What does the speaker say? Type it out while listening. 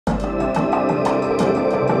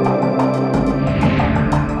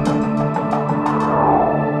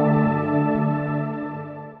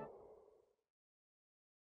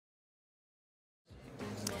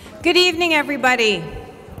Good evening, everybody.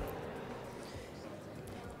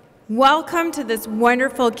 Welcome to this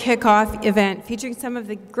wonderful kickoff event featuring some of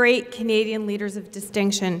the great Canadian leaders of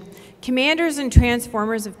distinction, commanders and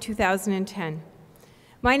transformers of 2010.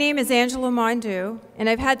 My name is Angela Mondu, and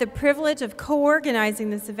I've had the privilege of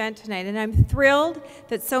co-organizing this event tonight, and I'm thrilled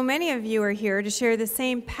that so many of you are here to share the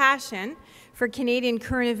same passion for Canadian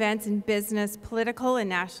current events in business, political, and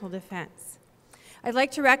national defense. I'd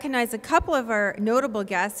like to recognize a couple of our notable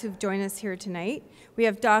guests who've joined us here tonight. We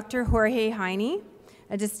have Dr. Jorge Heine,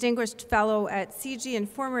 a distinguished fellow at CG and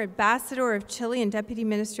former ambassador of Chile and deputy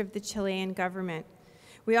minister of the Chilean government.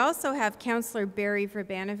 We also have Councillor Barry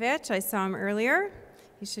Vrbanovich, I saw him earlier.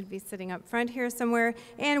 He should be sitting up front here somewhere,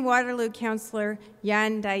 and Waterloo Councillor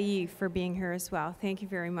Yan Dai for being here as well. Thank you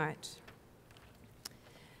very much.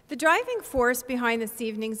 The driving force behind this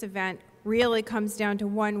evening's event really comes down to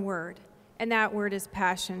one word, and that word is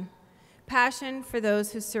passion. Passion for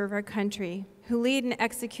those who serve our country, who lead and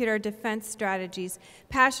execute our defense strategies,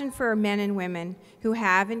 passion for our men and women who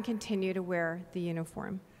have and continue to wear the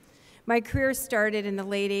uniform. My career started in the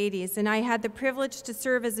late 80s, and I had the privilege to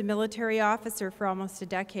serve as a military officer for almost a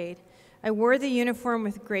decade. I wore the uniform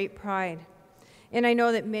with great pride. And I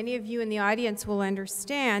know that many of you in the audience will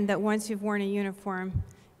understand that once you've worn a uniform,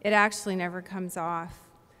 it actually never comes off.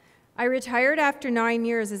 I retired after 9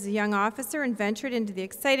 years as a young officer and ventured into the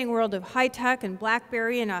exciting world of high-tech and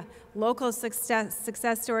BlackBerry and a local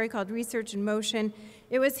success story called Research in Motion.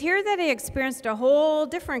 It was here that I experienced a whole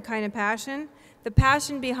different kind of passion, the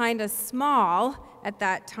passion behind a small, at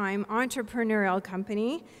that time, entrepreneurial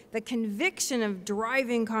company, the conviction of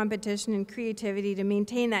driving competition and creativity to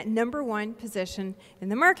maintain that #1 position in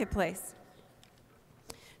the marketplace.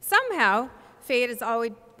 Somehow, fate has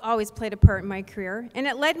always played a part in my career, and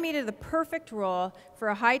it led me to the perfect role for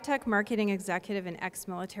a high-tech marketing executive and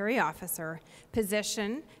ex-military officer,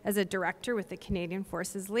 position as a director with the Canadian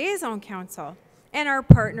Forces Liaison Council, and our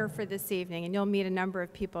partner for this evening, and you'll meet a number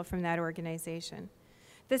of people from that organization.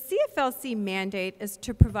 The CFLC mandate is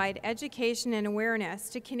to provide education and awareness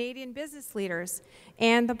to Canadian business leaders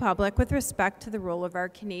and the public with respect to the role of our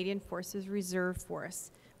Canadian Forces Reserve Force.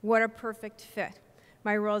 What a perfect fit.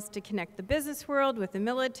 My role is to connect the business world with the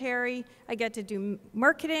military. I get to do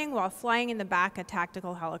marketing while flying in the back of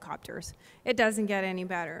tactical helicopters. It doesn't get any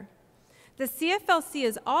better. The CFLC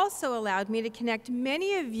has also allowed me to connect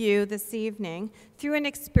many of you this evening through an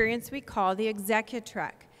experience we call the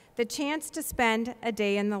Executrek, the chance to spend a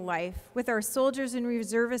day in the life with our soldiers and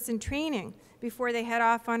reservists in training before they head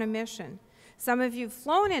off on a mission. Some of you have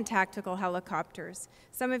flown in tactical helicopters.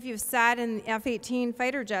 Some of you have sat in F-18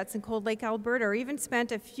 fighter jets in Cold Lake, Alberta, or even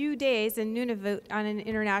spent a few days in Nunavut on an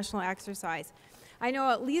international exercise. I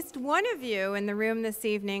know at least one of you in the room this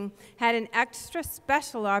evening had an extra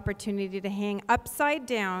special opportunity to hang upside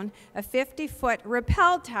down a 50-foot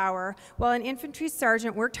rappel tower while an infantry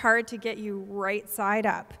sergeant worked hard to get you right side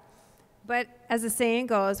up. But as the saying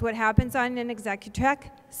goes, what happens on an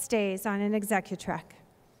Executrek stays on an Executrek.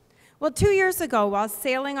 Well, 2 years ago, while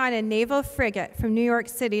sailing on a naval frigate from New York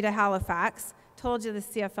City to Halifax, told you the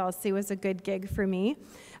CFLC was a good gig for me,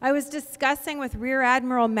 I was discussing with Rear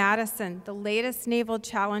Admiral Madison the latest naval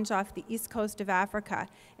challenge off the east coast of Africa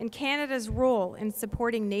and Canada's role in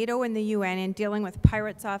supporting NATO and the UN in dealing with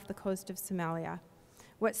pirates off the coast of Somalia.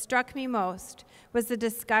 What struck me most was the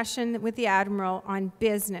discussion with the Admiral on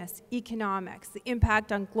business, economics, the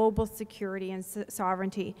impact on global security and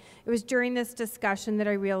sovereignty. It was during this discussion that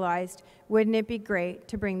I realized, wouldn't it be great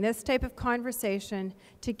to bring this type of conversation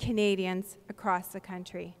to Canadians across the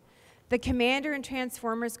country? The Commander and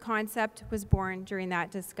Transformers concept was born during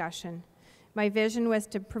that discussion. My vision was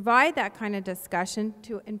to provide that kind of discussion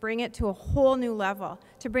and bring it to a whole new level,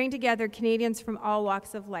 to bring together Canadians from all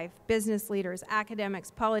walks of life, business leaders,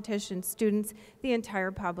 academics, politicians, students, the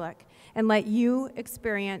entire public, and let you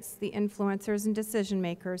experience the influencers and decision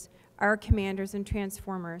makers, our commanders and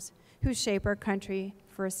transformers, who shape our country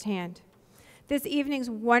firsthand. This evening's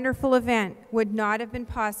wonderful event would not have been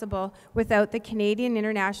possible without the Canadian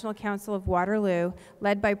International Council of Waterloo,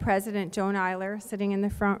 led by President Joan Eiler, sitting in the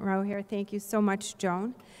front row here. Thank you so much,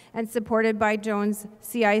 Joan. And supported by Joan's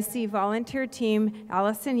CIC volunteer team,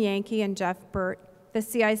 Allison Yankee and Jeff Burt. The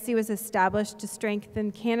CIC was established to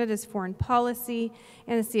strengthen Canada's foreign policy,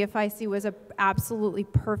 and the CFIC was an absolutely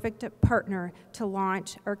perfect partner to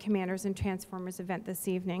launch our Commanders and Transformers event this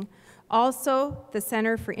evening. Also, the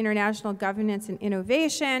Center for International Governance and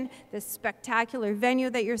Innovation, this spectacular venue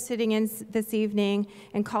that you're sitting in this evening,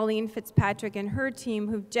 and Collin Fitzpatrick and her team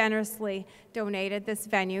who've generously donated this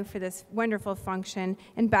venue for this wonderful function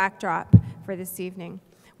and backdrop for this evening.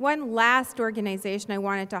 One last organization I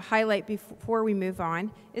wanted to highlight before we move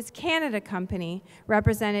on is Canada Company,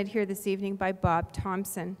 represented here this evening by Bob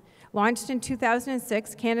Thompson. Launched in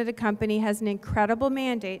 2006, Canada Company has an incredible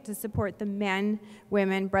mandate to support the men,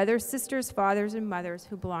 women, brothers, sisters, fathers, and mothers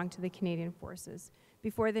who belong to the Canadian Forces.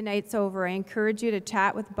 Before the night's over, I encourage you to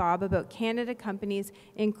chat with Bob about Canada Company's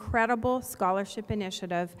incredible scholarship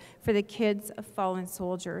initiative for the kids of fallen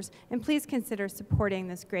soldiers, and please consider supporting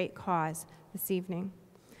this great cause this evening.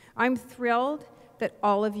 I'm thrilled that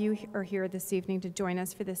all of you are here this evening to join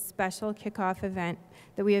us for this special kickoff event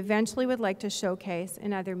that we eventually would like to showcase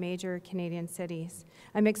in other major Canadian cities.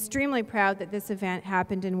 I'm extremely proud that this event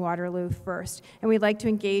happened in Waterloo first, and we'd like to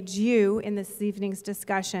engage you in this evening's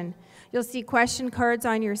discussion. You'll see question cards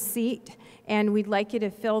on your seat, and we'd like you to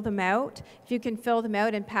fill them out. If you can fill them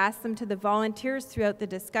out and pass them to the volunteers throughout the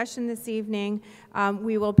discussion this evening,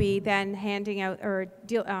 we will be then handing out or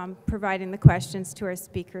providing the questions to our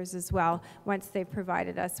speakers as well once they've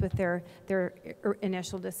provided us with their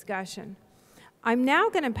initial discussion. I'm now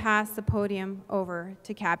going to pass the podium over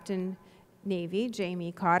to Captain Navy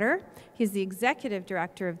Jamie Cotter. He's the Executive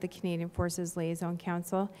Director of the Canadian Forces Liaison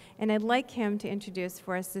Council, and I'd like him to introduce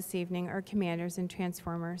for us this evening our commanders and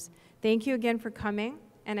transformers. Thank you again for coming,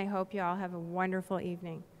 and I hope you all have a wonderful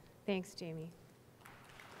evening. Thanks, Jamie.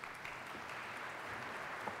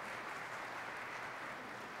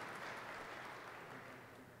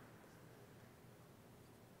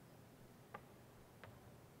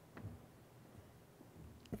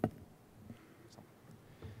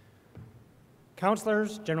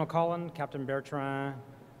 Councillors, General Collin, Captain Bertrand,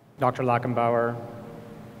 Dr. Lackenbauer,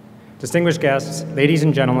 distinguished guests, ladies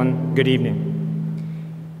and gentlemen, good evening.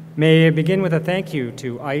 May I begin with a thank you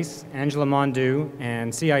to ICE, Angela Mondu,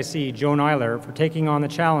 and CIC, Joan Eiler, for taking on the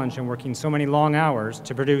challenge and working so many long hours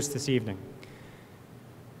to produce this evening.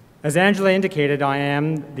 As Angela indicated, I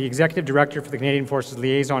am the Executive Director for the Canadian Forces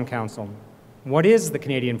Liaison Council. What is the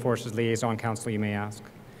Canadian Forces Liaison Council, you may ask?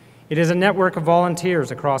 It is a network of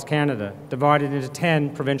volunteers across Canada, divided into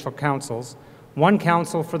 10 provincial councils, one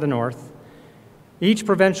council for the North. Each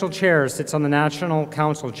provincial chair sits on the National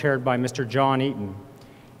Council chaired by Mr. John Eaton.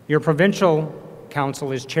 Your provincial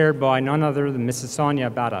council is chaired by none other than Mrs. Sonia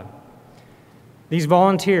Bada. These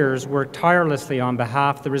volunteers work tirelessly on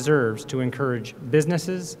behalf of the reserves to encourage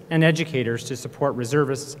businesses and educators to support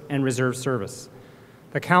reservists and reserve service.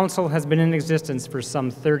 The council has been in existence for some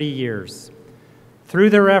 30 years.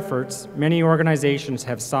 Through their efforts, many organizations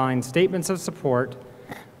have signed statements of support,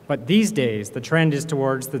 but these days the trend is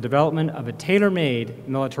towards the development of a tailor-made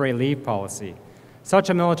military leave policy. Such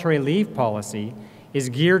a military leave policy is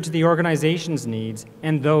geared to the organization's needs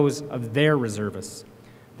and those of their reservists.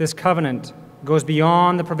 This covenant goes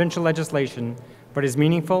beyond the provincial legislation, but is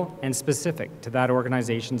meaningful and specific to that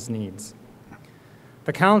organization's needs.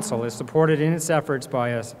 The Council is supported in its efforts by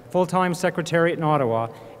a full-time secretariat in Ottawa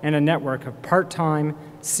and a network of part-time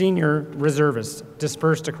senior reservists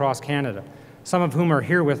dispersed across Canada, some of whom are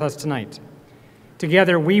here with us tonight.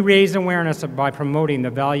 Together, we raise awareness by promoting the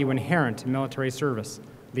value inherent in military service,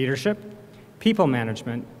 leadership, people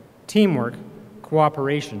management, teamwork,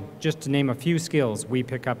 cooperation, just to name a few skills we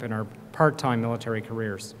pick up in our part-time military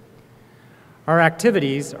careers. Our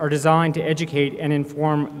activities are designed to educate and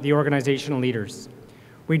inform the organizational leaders.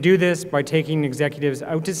 We do this by taking executives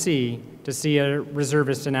out to see a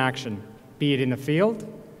reservist in action, be it in the field,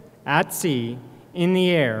 at sea, in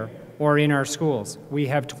the air, or in our schools. We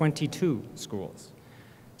have 22 schools.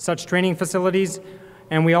 Such training facilities,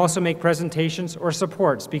 and we also make presentations or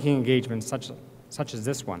support speaking engagements such as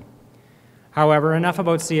this one. However, enough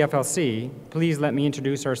about CFLC. Please let me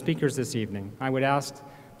introduce our speakers this evening. I would ask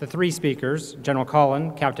the three speakers, General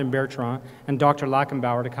Collin, Captain Bertrand, and Dr.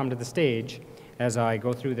 Lackenbauer, to come to the stage as I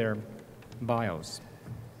go through their bios.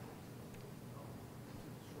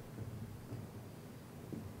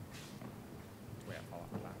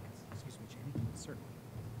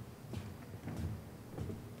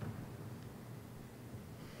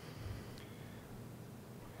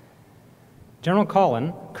 General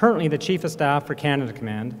Collin, currently the Chief of Staff for Canada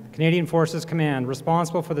Command, Canadian Forces Command,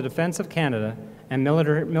 responsible for the defence of Canada and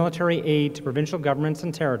military aid to provincial governments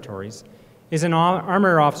and territories, is an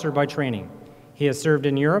armour officer by training. He has served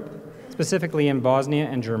in Europe, specifically in Bosnia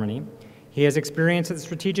and Germany. He has experience at the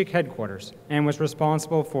Strategic Headquarters and was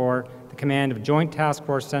responsible for the command of Joint Task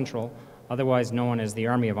Force Central, otherwise known as the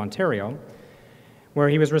Army of Ontario, where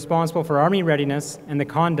he was responsible for Army readiness and the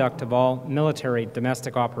conduct of all military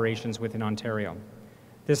domestic operations within Ontario.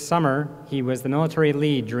 This summer, he was the military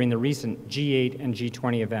lead during the recent G8 and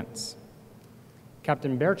G20 events.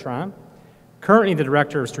 Captain Bertrand, currently the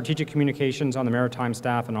Director of Strategic Communications on the Maritime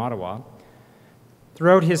Staff in Ottawa,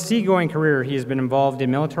 Throughout his seagoing career, he has been involved in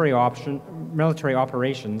military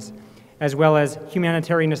operations as well as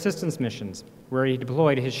humanitarian assistance missions, where he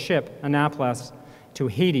deployed his ship, Annapolis, to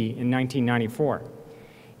Haiti in 1994.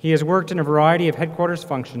 He has worked in a variety of headquarters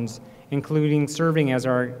functions, including serving as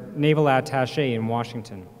our naval attaché in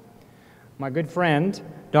Washington. My good friend,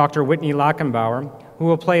 Dr. Whitney Lackenbauer, who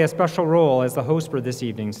will play a special role as the host for this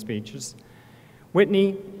evening's speeches.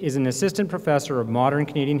 Whitney is an assistant professor of modern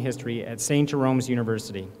Canadian history at St. Jerome's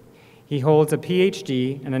University. He holds a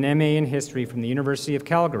PhD and an MA in history from the University of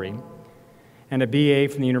Calgary and a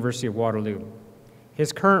BA from the University of Waterloo.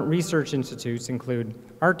 His current research institutes include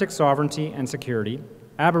Arctic sovereignty and security,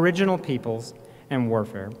 Aboriginal peoples and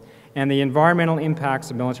warfare, and the environmental impacts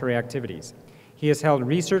of military activities. He has held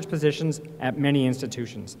research positions at many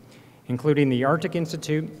institutions, including the Arctic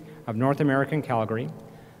Institute of North America in Calgary,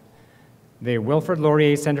 the Wilfrid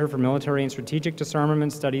Laurier Centre for Military and Strategic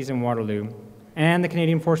Disarmament Studies in Waterloo, and the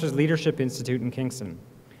Canadian Forces Leadership Institute in Kingston.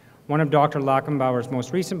 One of Dr. Lackenbauer's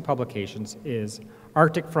most recent publications is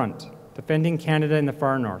Arctic Front, Defending Canada in the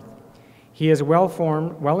Far North. He is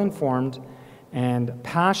well-informed and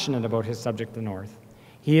passionate about his subject, the North.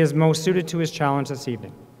 He is most suited to his challenge this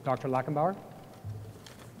evening. Dr. Lackenbauer?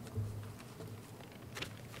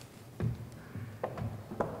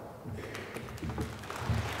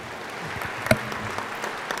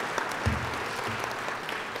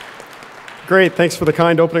 Great, thanks for the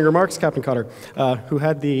kind opening remarks, Captain Cotter, who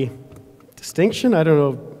had the distinction, I don't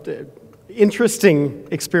know, interesting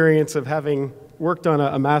experience of having worked on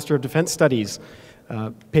a Master of Defense Studies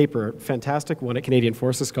paper, fantastic one at Canadian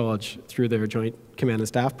Forces College through their Joint Command and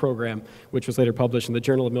Staff program, which was later published in the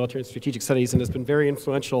Journal of Military and Strategic Studies and has been very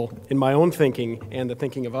influential in my own thinking and the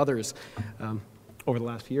thinking of others over the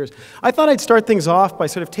last few years. I thought I'd start things off by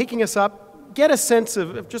sort of taking us up, get a sense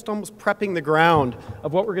of just almost prepping the ground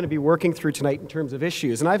of what we're going to be working through tonight in terms of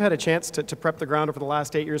issues. And I've had a chance to prep the ground over the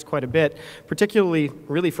last 8 years quite a bit, particularly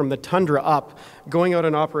really from the tundra up, going out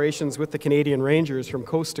on operations with the Canadian Rangers from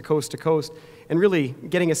coast to coast to coast, and really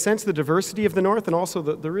getting a sense of the diversity of the North and also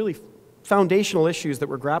the really foundational issues that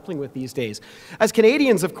we're grappling with these days. As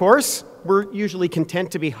Canadians, of course, we're usually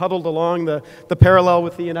content to be huddled along the parallel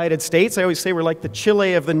with the United States. I always say we're like the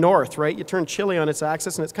Chile of the North, right? You turn Chile on its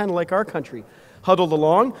axis and it's kind of like our country, huddled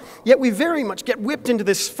along. Yet we very much get whipped into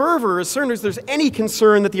this fervor as soon as there's any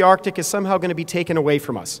concern that the Arctic is somehow going to be taken away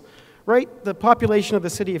from us. Right? The population of the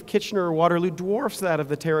city of Kitchener or Waterloo dwarfs that of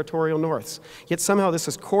the territorial Norths. Yet somehow this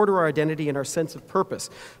is core to our identity and our sense of purpose.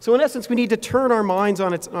 So in essence, we need to turn our minds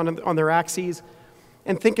on their axes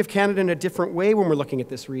and think of Canada in a different way when we're looking at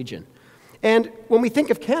this region. And when we think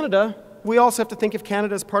of Canada, we also have to think of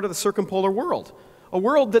Canada as part of the circumpolar world, a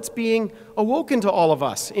world that's being awoken to all of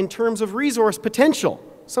us in terms of resource potential.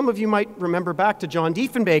 Some of you might remember back to John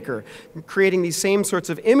Diefenbaker creating these same sorts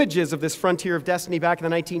of images of this frontier of destiny back in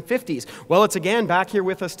the 1950s. Well, it's again back here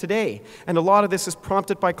with us today. And a lot of this is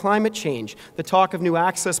prompted by climate change, the talk of new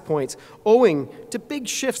access points, owing to big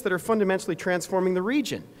shifts that are fundamentally transforming the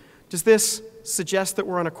region. Does this suggest that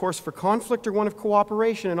we're on a course for conflict or one of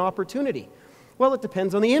cooperation and opportunity? Well, it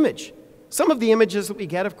depends on the image. Some of the images that we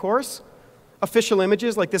get, of course, official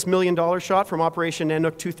images like this $1 million shot from Operation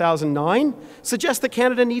Nanook 2009 suggest that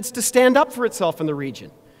Canada needs to stand up for itself in the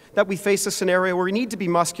region, that we face a scenario where we need to be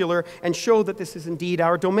muscular and show that this is indeed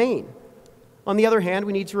our domain. On the other hand,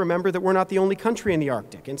 we need to remember that we're not the only country in the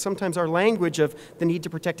Arctic, and sometimes our language of the need to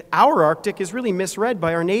protect our Arctic is really misread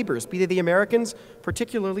by our neighbors, be they the Americans,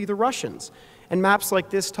 particularly the Russians. And maps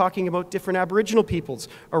like this talking about different Aboriginal peoples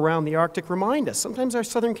around the Arctic remind us sometimes our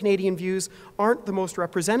Southern Canadian views aren't the most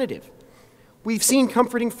representative. We've seen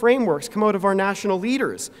comforting frameworks come out of our national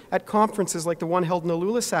leaders at conferences like the one held in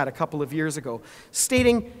Ilulissat a couple of years ago,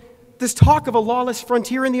 stating this talk of a lawless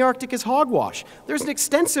frontier in the Arctic is hogwash. There's an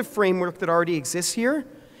extensive framework that already exists here,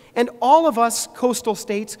 and all of us coastal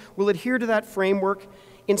states will adhere to that framework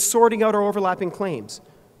in sorting out our overlapping claims.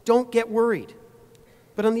 Don't get worried.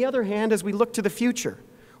 But on the other hand, as we look to the future,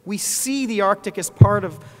 we see the Arctic as part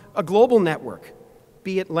of a global network,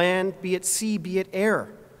 be it land, be it sea, be it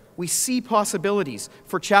air. We see possibilities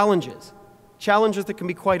for challenges that can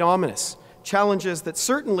be quite ominous, challenges that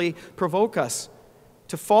certainly provoke us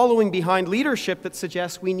to following behind leadership that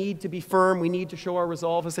suggests we need to be firm, we need to show our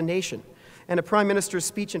resolve as a nation. And a Prime Minister's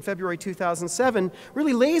speech in February 2007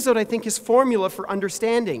 really lays out, I think, his formula for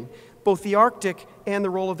understanding both the Arctic and the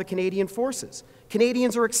role of the Canadian forces.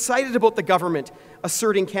 Canadians are excited about the government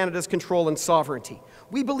asserting Canada's control and sovereignty.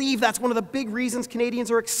 We believe that's one of the big reasons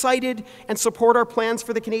Canadians are excited and support our plans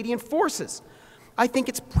for the Canadian forces. I think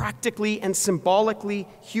it's practically and symbolically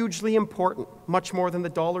hugely important, much more than the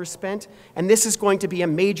dollars spent, and this is going to be a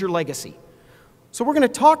major legacy. So we're going to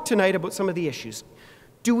talk tonight about some of the issues.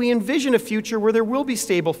 Do we envision a future where there will be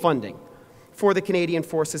stable funding for the Canadian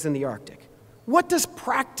forces in the Arctic? What does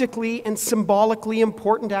practically and symbolically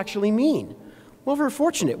important actually mean? Well, we're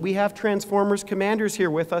fortunate. We have Transformers commanders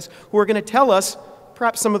here with us who are going to tell us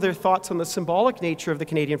perhaps some of their thoughts on the symbolic nature of the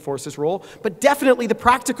Canadian Forces role, but definitely the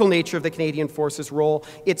practical nature of the Canadian Forces role,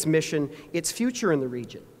 its mission, its future in the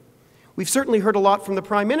region. We've certainly heard a lot from the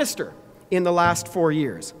Prime Minister in the last 4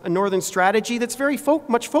 years, a northern strategy that's very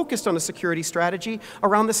much focused on a security strategy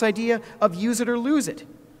around this idea of use it or lose it,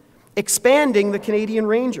 expanding the Canadian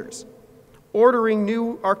Rangers, ordering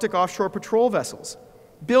new Arctic offshore patrol vessels,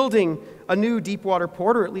 building a new deepwater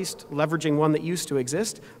port, or at least leveraging one that used to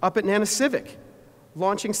exist, up at Nanisivik,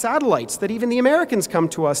 launching satellites that even the Americans come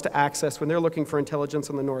to us to access when they're looking for intelligence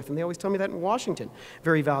on the north, and they always tell me that in Washington.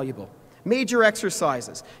 Very valuable. Major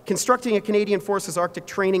exercises, constructing a Canadian Forces Arctic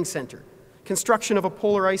Training Center, construction of a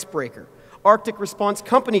polar icebreaker, Arctic response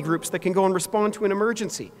company groups that can go and respond to an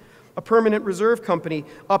emergency, a permanent reserve company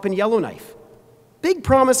up in Yellowknife. Big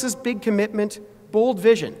promises, big commitment, bold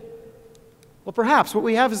vision. Well, perhaps what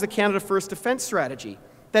we have is the Canada First Defence Strategy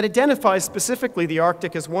that identifies specifically the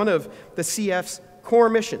Arctic as one of the CF's core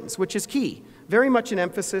missions, which is key. Very much an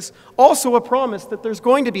emphasis. Also a promise that there's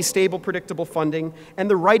going to be stable, predictable funding and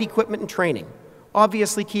the right equipment and training.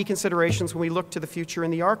 Obviously key considerations when we look to the future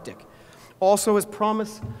in the Arctic. Also as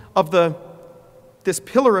promise of this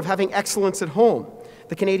pillar of having excellence at home.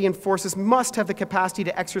 The Canadian Forces must have the capacity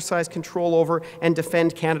to exercise control over and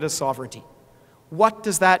defend Canada's sovereignty. What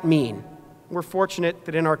does that mean? We're fortunate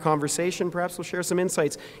that in our conversation, perhaps we'll share some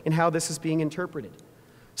insights in how this is being interpreted.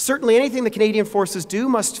 Certainly anything the Canadian Forces do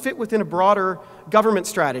must fit within a broader government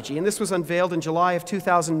strategy, and this was unveiled in July of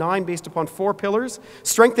 2009 based upon 4 pillars.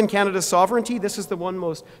 Strengthen Canada's sovereignty, this is the one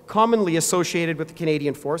most commonly associated with the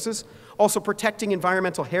Canadian Forces. Also protecting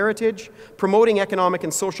environmental heritage, promoting economic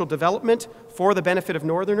and social development for the benefit of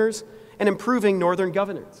Northerners, and improving Northern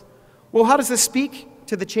governance. Well, how does this speak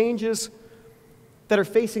to the changes that are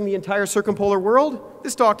facing the entire circumpolar world?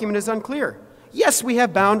 This document is unclear. Yes, we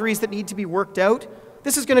have boundaries that need to be worked out.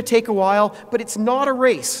 This is going to take a while, but it's not a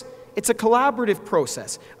race. It's a collaborative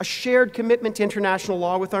process, a shared commitment to international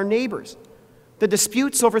law with our neighbors. The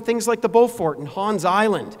disputes over things like the Beaufort and Hans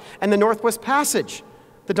Island and the Northwest Passage,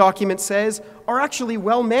 the document says, are actually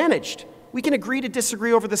well managed. We can agree to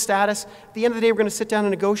disagree over the status. At the end of the day, we're going to sit down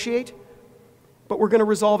and negotiate, but we're going to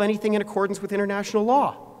resolve anything in accordance with international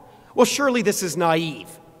law. Well, surely this is naive.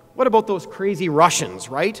 What about those crazy Russians,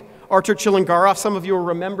 right? Artur Chilangarov, some of you will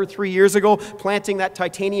remember 3 years ago, planting that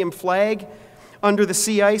titanium flag under the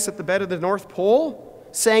sea ice at the bed of the North Pole,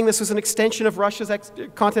 saying this was an extension of Russia's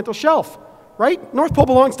continental shelf, right? North Pole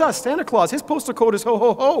belongs to us. Santa Claus, his postal code is ho,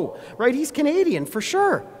 ho, ho, right? He's Canadian, for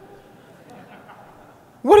sure.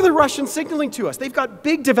 What are the Russians signaling to us? They've got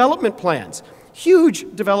big development plans,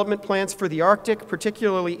 huge development plans for the Arctic,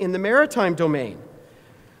 particularly in the maritime domain,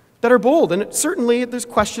 that are bold. And certainly there's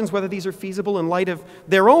questions whether these are feasible in light of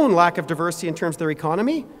their own lack of diversity in terms of their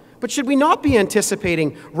economy. But should we not be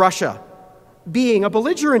anticipating Russia being a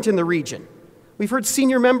belligerent in the region? We've heard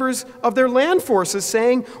senior members of their land forces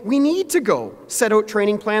saying we need to go set out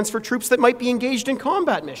training plans for troops that might be engaged in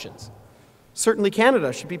combat missions. Certainly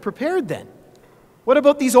Canada should be prepared then. What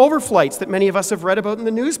about these overflights that many of us have read about in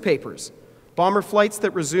the newspapers? Bomber flights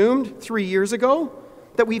that resumed 3 years ago,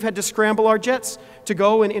 that we've had to scramble our jets to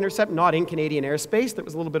go and intercept, not in Canadian airspace. That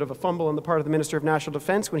was a little bit of a fumble on the part of the Minister of National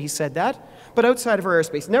Defence when he said that, but outside of our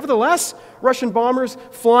airspace. Nevertheless, Russian bombers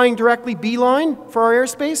flying directly beeline for our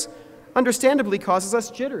airspace understandably causes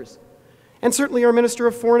us jitters. And certainly our Minister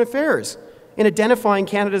of Foreign Affairs, in identifying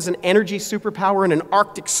Canada as an energy superpower and an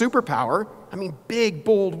Arctic superpower, I mean, big,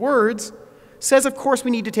 bold words, says, of course,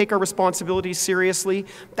 we need to take our responsibilities seriously.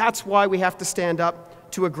 That's why we have to stand up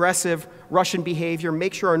to aggressive Russian behavior,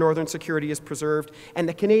 make sure our northern security is preserved, and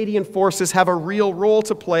the Canadian forces have a real role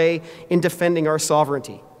to play in defending our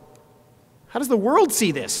sovereignty. How does the world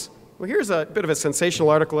see this? Well, here's a bit of a sensational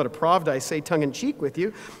article out of Pravda, I say tongue-in-cheek with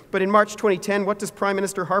you, but in March 2010, what does Prime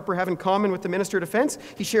Minister Harper have in common with the Minister of Defence?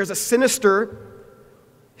 He shares a sinister,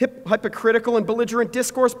 hypocritical and belligerent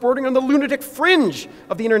discourse bordering on the lunatic fringe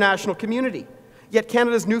of the international community. Yet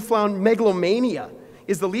Canada's newfound megalomania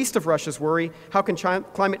is the least of Russia's worry. How can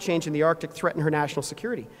climate change in the Arctic threaten her national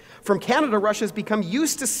security? From Canada, Russia has become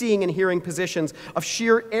used to seeing and hearing positions of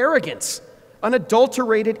sheer arrogance,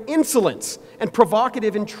 unadulterated insolence, and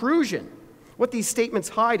provocative intrusion. What these statements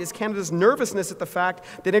hide is Canada's nervousness at the fact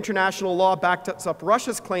that international law backs up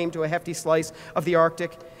Russia's claim to a hefty slice of the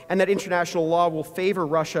Arctic, and that international law will favor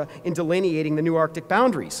Russia in delineating the new Arctic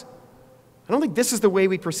boundaries. I don't think this is the way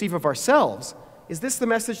we perceive of ourselves. Is this the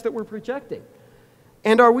message that we're projecting?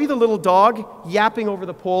 And are we the little dog yapping over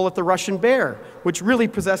the pole at the Russian bear, which really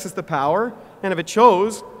possesses the power, and if it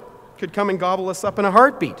chose, could come and gobble us up in a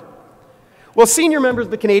heartbeat? Well, senior members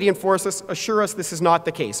of the Canadian Forces assure us this is not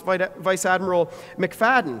the case. Vice Admiral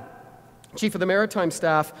McFadden, Chief of the Maritime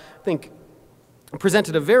Staff, I think,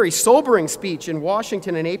 presented a very sobering speech in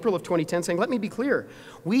Washington in April of 2010 saying, let me be clear,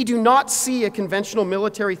 we do not see a conventional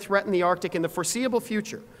military threat in the Arctic in the foreseeable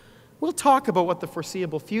future. We'll talk about what the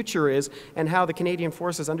foreseeable future is and how the Canadian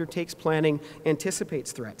Forces undertakes planning,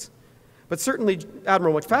 anticipates threats. But certainly,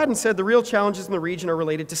 Admiral McFadden said the real challenges in the region are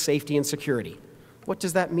related to safety and security. What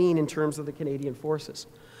does that mean in terms of the Canadian Forces?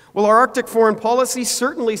 Well, our Arctic foreign policy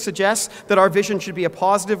certainly suggests that our vision should be a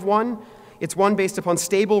positive one. It's one based upon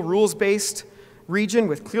stable, rules-based region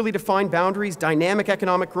with clearly defined boundaries, dynamic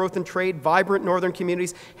economic growth and trade, vibrant northern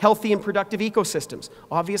communities, healthy and productive ecosystems.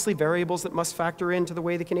 Obviously, variables that must factor into the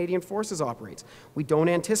way the Canadian Forces operates. We don't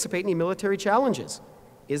anticipate any military challenges,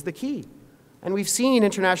 is the key. And we've seen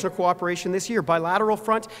international cooperation this year. Bilateral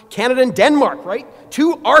front, Canada and Denmark, right?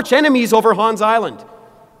 Two arch enemies over Hans Island,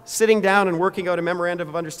 sitting down and working out a memorandum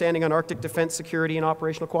of understanding on Arctic defense, security, and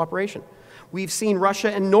operational cooperation. We've seen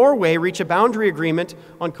Russia and Norway reach a boundary agreement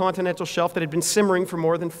on continental shelf that had been simmering for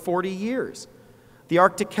more than 40 years. The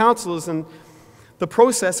Arctic Council is in the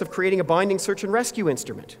process of creating a binding search and rescue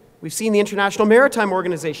instrument. We've seen the International Maritime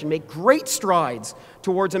Organization make great strides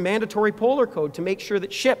towards a mandatory polar code to make sure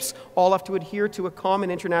that ships all have to adhere to a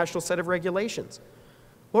common international set of regulations.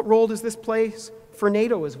 What role does this play for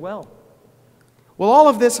NATO as well? Well, all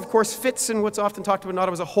of this, of course, fits in what's often talked about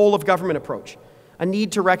not as a whole-of-government approach, a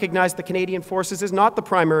need to recognize the Canadian Forces is not the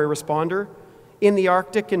primary responder in the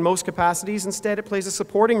Arctic in most capacities. Instead, it plays a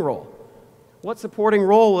supporting role. What supporting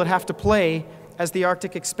role will it have to play as the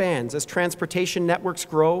Arctic expands, as transportation networks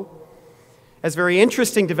grow, as very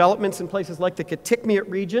interesting developments in places like the Kitikmeot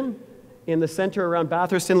region in the center around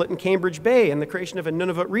Bathurst Inlet and Cambridge Bay and the creation of a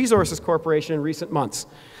Nunavut Resources Corporation in recent months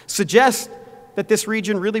suggest that this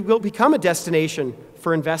region really will become a destination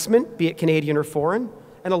for investment, be it Canadian or foreign,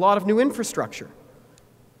 and a lot of new infrastructure.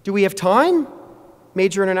 Do we have time?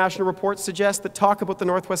 Major international reports suggest that talk about the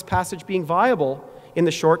Northwest Passage being viable in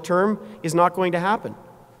the short term is not going to happen.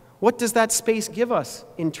 What does that space give us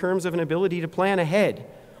in terms of an ability to plan ahead?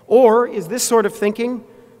 Or is this sort of thinking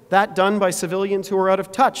that done by civilians who are out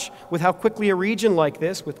of touch with how quickly a region like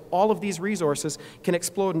this, with all of these resources, can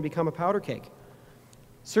explode and become a powder keg?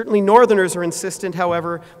 Certainly Northerners are insistent,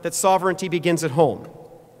 however, that sovereignty begins at home.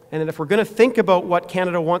 And that if we're going to think about what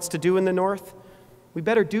Canada wants to do in the North, we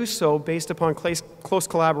better do so based upon close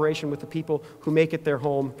collaboration with the people who make it their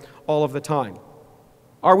home all of the time.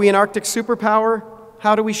 Are we an Arctic superpower?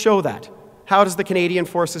 How do we show that? How does the Canadian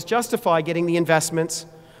Forces justify getting the investments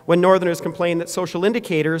when Northerners complain that social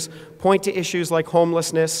indicators point to issues like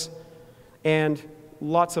homelessness and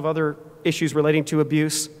lots of other issues relating to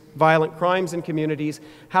abuse, violent crimes in communities?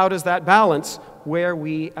 How does that balance where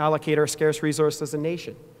we allocate our scarce resources as a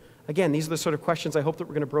nation? Again, these are the sort of questions I hope that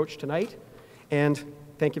we're going to broach tonight, and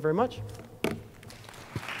thank you very much.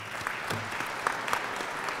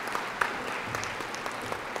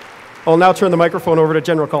 I'll now turn the microphone over to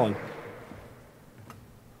General Collin.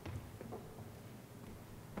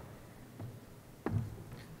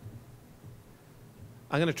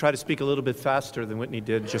 I'm going to try to speak a little bit faster than Whitney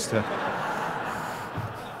did, just to...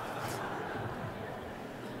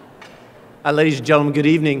 Ladies and gentlemen, good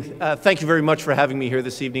evening. Thank you very much for having me here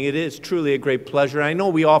this evening. It is truly a great pleasure. I know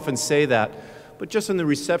we often say that, but just in the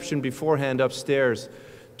reception beforehand upstairs,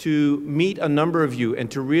 to meet a number of you and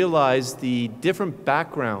to realize the different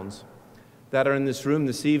backgrounds that are in this room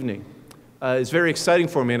this evening is very exciting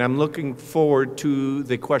for me, and I'm looking forward to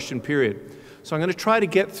the question period. So I'm going to try to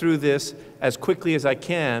get through this as quickly as I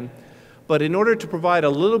can, but in order to provide a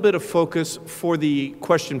little bit of focus for the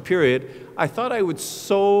question period, I thought I would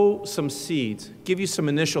sow some seeds, give you some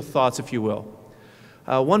initial thoughts, if you will.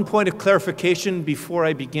 One point of clarification before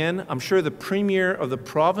I begin: I'm sure the Premier of the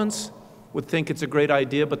province would think it's a great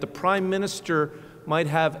idea, but the Prime Minister might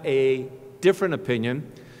have a different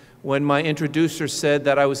opinion when my introducer said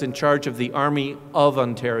that I was in charge of the Army of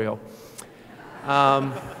Ontario.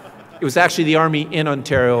 It was actually the Army in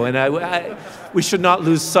Ontario, and we should not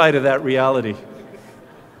lose sight of that reality.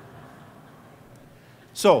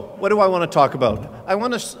 So, what do I want to talk about? I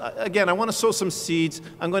want to sow some seeds.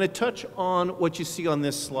 I'm going to touch on what you see on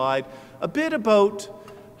this slide, a bit about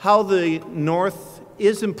how the North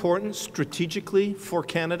is important strategically for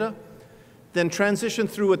Canada, then transition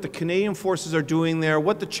through what the Canadian Forces are doing there,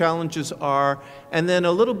 what the challenges are, and then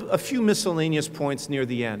a few miscellaneous points near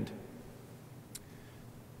the end.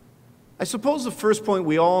 I suppose the first point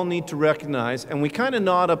we all need to recognize, and we kind of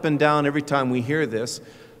nod up and down every time we hear this,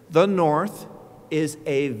 the North is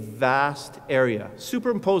a vast area.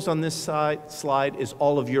 Superimposed on this slide is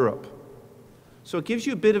all of Europe. So it gives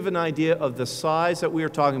you a bit of an idea of the size that we are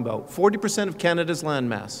talking about. 40% of Canada's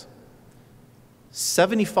landmass,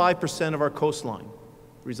 75% of our coastline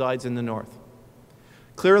resides in the North.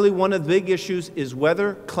 Clearly, one of the big issues is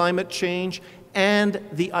weather, climate change, and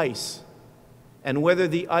the ice. And whether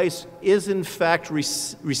the ice is in fact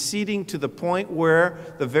receding to the point where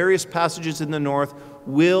the various passages in the North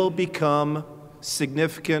will become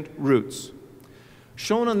significant routes.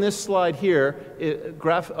 Shown on this slide here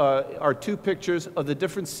are two pictures of the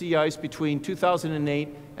different sea ice between 2008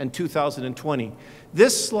 and 2020.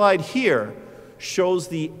 This slide here shows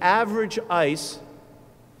the average ice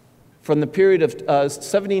from the period of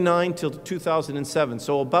 79 till 2007,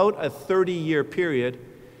 so about a 30-year period,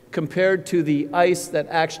 compared to the ice that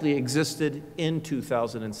actually existed in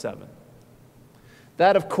 2007.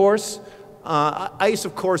 That, of course, ice,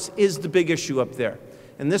 of course, is the big issue up there.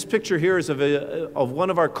 And this picture here is of one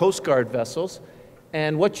of our Coast Guard vessels,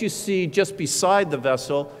 and what you see just beside the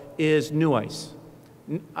vessel is new ice.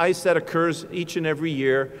 Ice that occurs each and every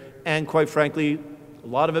year, and quite frankly, a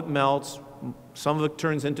lot of it melts, some of it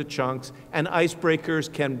turns into chunks, and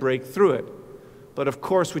icebreakers can break through it. But of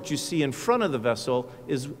course, what you see in front of the vessel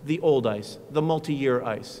is the old ice, the multi-year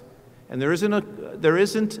ice. And there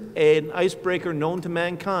isn't an icebreaker known to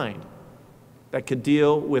mankind that could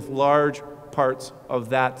deal with large parts of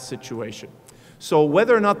that situation. So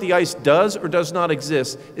whether or not the ice does or does not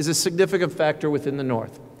exist is a significant factor within the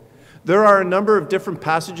North. There are a number of different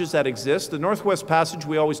passages that exist. The Northwest Passage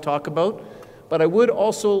we always talk about, but I would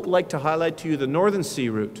also like to highlight to you the Northern Sea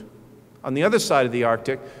route on the other side of the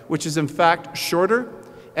Arctic, which is in fact shorter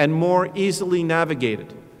and more easily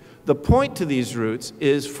navigated. The point to these routes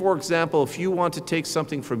is, for example, if you want to take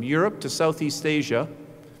something from Europe to Southeast Asia,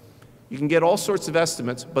 you can get all sorts of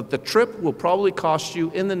estimates, but the trip will probably cost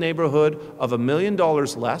you in the neighborhood of $1 million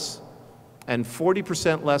less and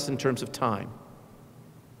 40% less in terms of time.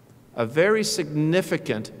 A very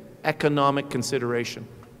significant economic consideration.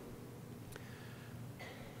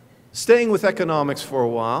 Staying with economics for a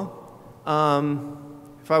while,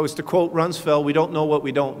 if I was to quote Rumsfeld, we don't know what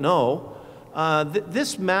we don't know.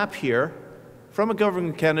 This map here from a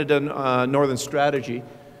Government of Canada Northern Strategy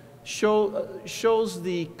shows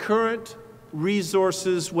the current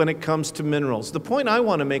resources when it comes to minerals. The point I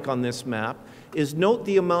want to make on this map is note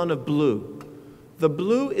the amount of blue. The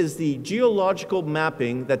blue is the geological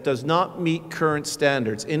mapping that does not meet current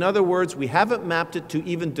standards. In other words, we haven't mapped it to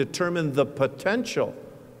even determine the potential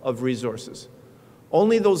of resources.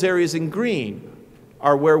 Only those areas in green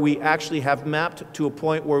are where we actually have mapped to a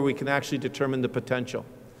point where we can actually determine the potential.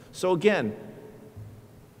 So again,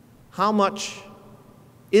 how much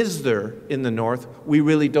is there in the North? We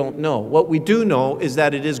really don't know. What we do know is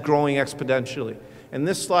that it is growing exponentially. And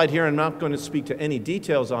this slide here, I'm not going to speak to any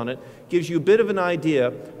details on it, gives you a bit of an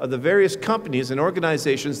idea of the various companies and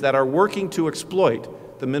organizations that are working to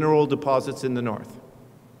exploit the mineral deposits in the North.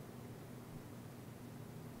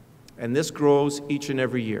 And this grows each and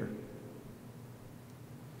every year.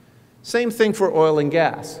 Same thing for oil and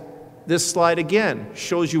gas. This slide again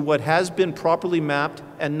shows you what has been properly mapped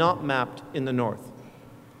and not mapped in the North.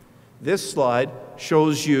 This slide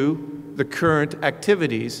shows you the current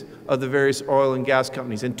activities of the various oil and gas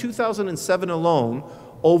companies. In 2007 alone,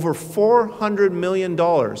 over $400 million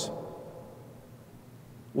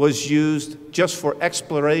was used just for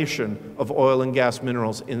exploration of oil and gas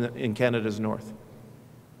minerals in Canada's North.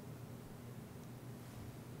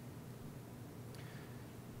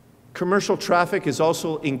 Commercial traffic is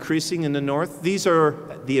also increasing in the North. These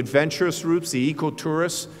are the adventurous routes, the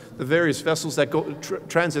eco-tourists, the various vessels that go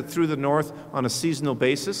transit through the North on a seasonal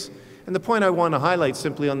basis. And the point I want to highlight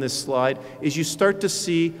simply on this slide is you start to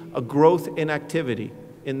see a growth in activity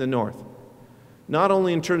in the North. Not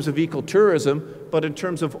only in terms of ecotourism, but in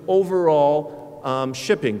terms of overall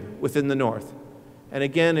shipping within the North. And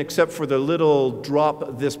again, except for the little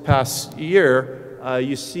drop this past year,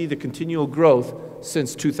 you see the continual growth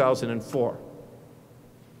since 2004.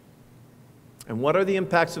 And what are the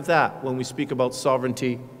impacts of that when we speak about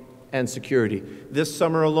sovereignty and security? This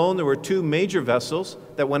summer alone, there were two major vessels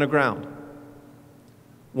that went aground.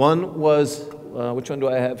 One was, which one do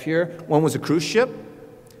I have here? One was a cruise ship,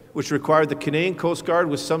 which required the Canadian Coast Guard,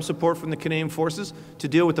 with some support from the Canadian Forces, to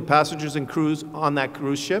deal with the passengers and crews on that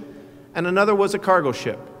cruise ship. And another was a cargo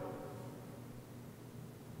ship.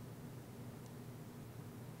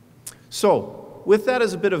 So, with that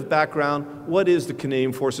as a bit of background, what is the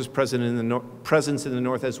Canadian Forces presence in the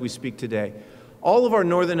North as we speak today? All of our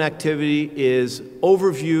northern activity is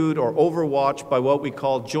overviewed or overwatched by what we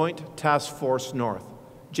call Joint Task Force North,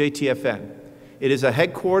 JTFN. It is a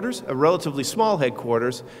headquarters, a relatively small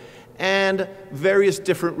headquarters, and various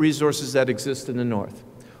different resources that exist in the north.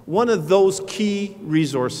 One of those key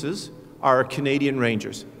resources are Canadian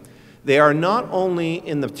Rangers. They are not only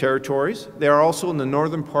in the territories, they are also in the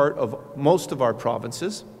northern part of most of our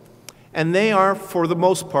provinces, and they are, for the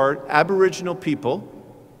most part, Aboriginal people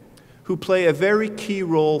who play a very key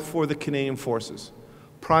role for the Canadian Forces,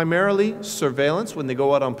 primarily surveillance when they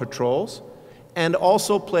go out on patrols, and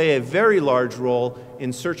also play a very large role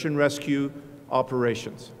in search and rescue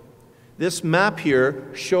operations. This map here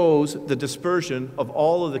shows the dispersion of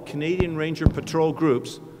all of the Canadian Ranger patrol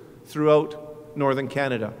groups throughout northern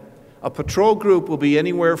Canada. A patrol group will be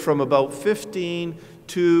anywhere from about 15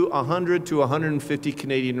 to 100 to 150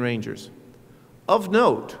 Canadian Rangers. Of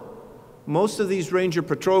note, most of these Ranger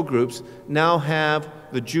patrol groups now have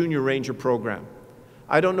the Junior Ranger program.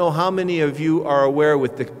 I don't know how many of you are aware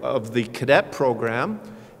of the cadet program,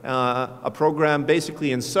 a program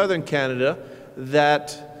basically in southern Canada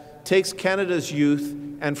that takes Canada's youth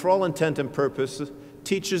and, for all intent and purpose,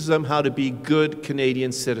 teaches them how to be good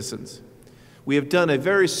Canadian citizens. We have done a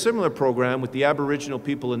very similar program with the Aboriginal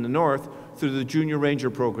people in the north through the Junior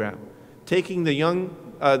Ranger program, taking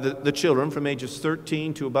the children from ages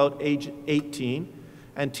 13 to about age 18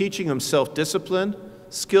 and teaching them self-discipline,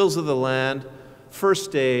 skills of the land,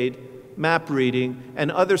 first aid, map reading,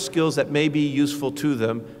 and other skills that may be useful to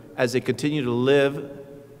them as they continue to live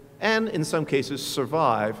and, in some cases,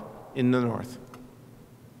 survive in the north.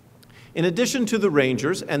 In addition to the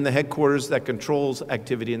Rangers and the headquarters that controls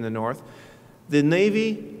activity in the north, the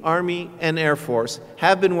Navy, Army, and Air Force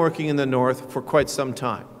have been working in the north for quite some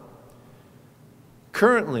time.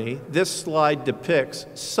 Currently, this slide depicts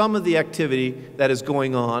some of the activity that is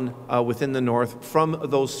going on within the north from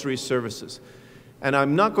those three services. And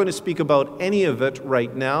I'm not going to speak about any of it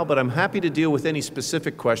right now, but I'm happy to deal with any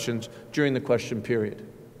specific questions during the question period.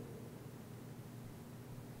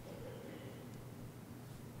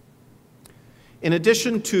 In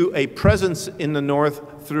addition to a presence in the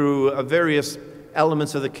north through various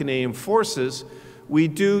elements of the Canadian Forces, we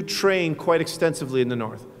do train quite extensively in the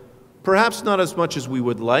north. Perhaps not as much as we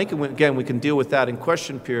would like, and again, we can deal with that in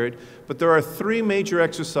question period, but there are three major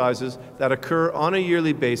exercises that occur on a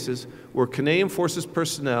yearly basis where Canadian Forces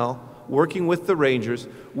personnel, working with the Rangers,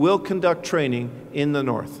 will conduct training in the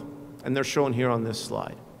north, and they're shown here on this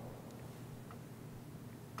slide.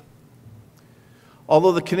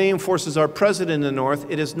 Although the Canadian Forces are present in the north,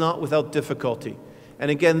 it is not without difficulty. And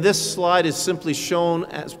again, this slide is simply shown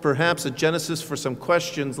as perhaps a genesis for some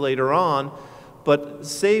questions later on, but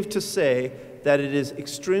safe to say that it is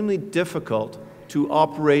extremely difficult to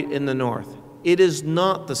operate in the north. It is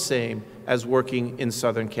not the same as working in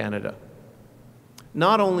southern Canada.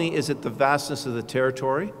 Not only is it the vastness of the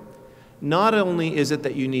territory, not only is it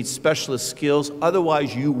that you need specialist skills,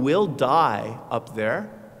 otherwise you will die up there,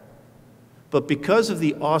 but because of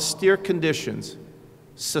the austere conditions,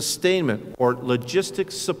 sustainment or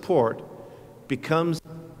logistic support becomes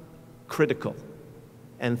critical.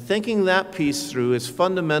 And thinking that piece through is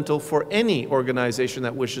fundamental for any organization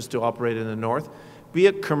that wishes to operate in the north, be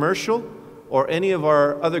it commercial or any of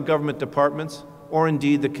our other government departments, or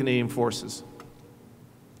indeed the Canadian Forces.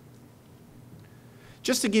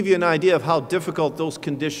 Just to give you an idea of how difficult those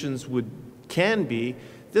conditions can be,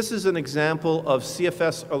 this is an example of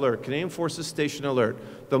CFS Alert, Canadian Forces Station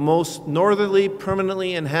Alert, the most northerly,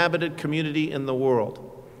 permanently inhabited community in the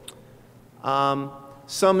world.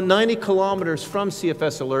 Some 90 kilometers from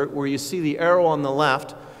CFS Alert, where you see the arrow on the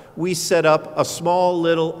left, we set up a small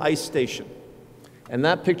little ice station. And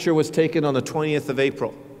that picture was taken on the 20th of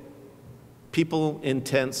April. People in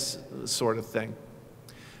tents sort of thing.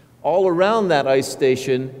 All around that ice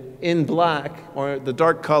station, in black, or the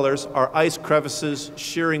dark colors, are ice crevices,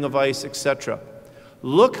 shearing of ice, etc.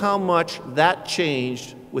 Look how much that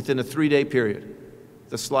changed within a 3-day period,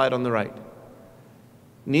 the slide on the right.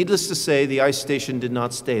 Needless to say, the ice station did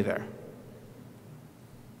not stay there.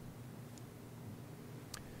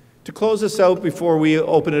 To close this out before we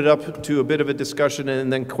open it up to a bit of a discussion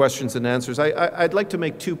and then questions and answers, I'd like to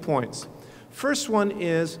make 2 points. First one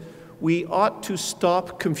is we ought to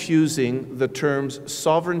stop confusing the terms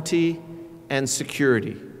sovereignty and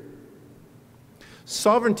security.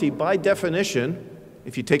 Sovereignty, by definition,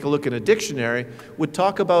 if you take a look in a dictionary, would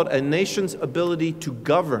talk about a nation's ability to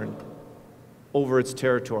govern over its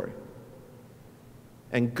territory.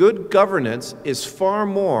 And good governance is far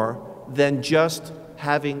more than just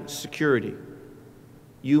having security.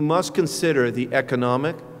 You must consider the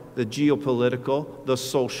economic, the geopolitical, the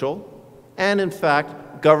social, and in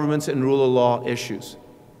fact, governance and rule of law issues.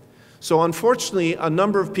 So unfortunately, a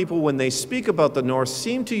number of people, when they speak about the North,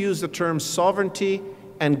 seem to use the terms sovereignty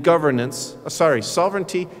and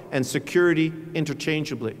sovereignty and security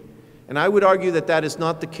interchangeably. And I would argue that that is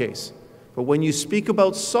not the case. But when you speak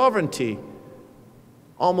about sovereignty,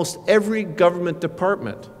 almost every government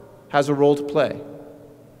department has a role to play.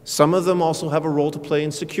 Some of them also have a role to play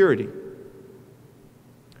in security.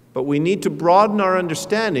 But we need to broaden our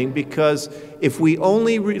understanding, because if we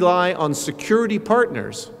only rely on security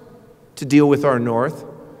partners to deal with our North,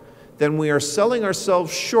 then we are selling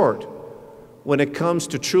ourselves short when it comes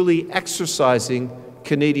to truly exercising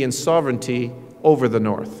Canadian sovereignty over the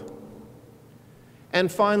North.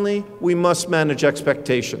 And finally, we must manage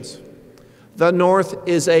expectations. The North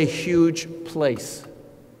is a huge place.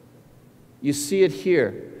 You see it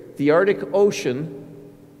here. The Arctic Ocean,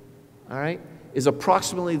 all right, is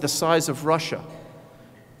approximately the size of Russia.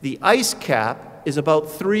 The ice cap is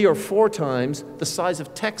about 3 or 4 times the size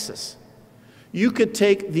of Texas. You could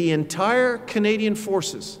take the entire Canadian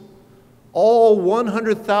forces, all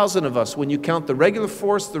 100,000 of us, when you count the regular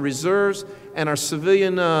force, the reserves, and our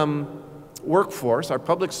civilian workforce, our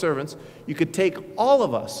public servants, you could take all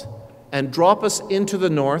of us and drop us into the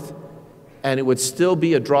North, and it would still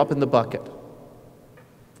be a drop in the bucket.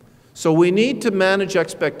 So we need to manage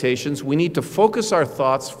expectations. We need to focus our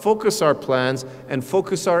thoughts, focus our plans, and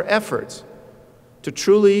focus our efforts to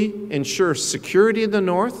truly ensure security in the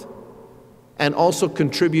North and also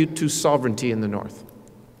contribute to sovereignty in the North.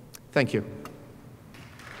 Thank you.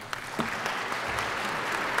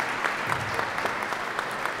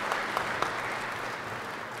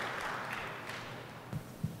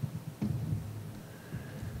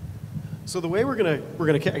 So the way we're gonna,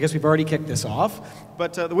 I guess we've already kicked this off,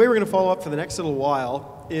 but the way we're gonna follow up for the next little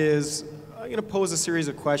while is I'm gonna pose a series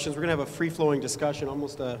of questions. We're gonna have a free-flowing discussion,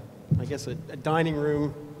 almost a dining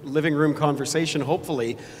room, living room conversation,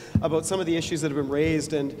 hopefully, about some of the issues that have been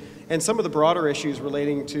raised and some of the broader issues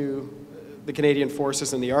relating to the Canadian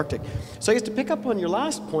forces in the Arctic. So I guess to pick up on your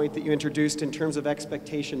last point that you introduced in terms of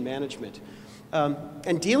expectation management,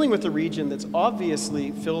 and dealing with a region that's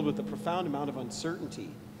obviously filled with a profound amount of uncertainty,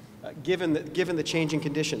 given the changing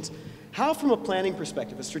conditions. How, from a planning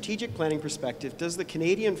perspective, a strategic planning perspective, does the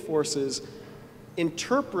Canadian forces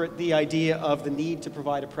interpret the idea of the need to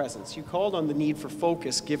provide a presence? You called on the need for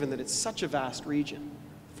focus, given that it's such a vast region,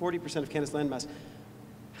 40% of Canada's landmass.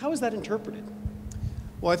 How is that interpreted?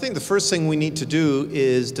 Well, I think the first thing we need to do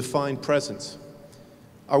is define presence.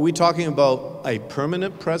 Are we talking about a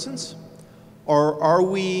permanent presence? Or are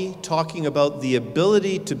we talking about the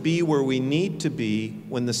ability to be where we need to be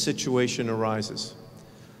when the situation arises?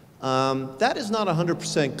 That is not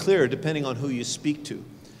 100% clear, depending on who you speak to.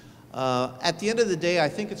 At the end of the day, I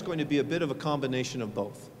think it's going to be a bit of a combination of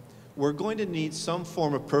both. We're going to need some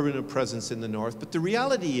form of permanent presence in the North, but the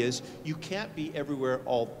reality is you can't be everywhere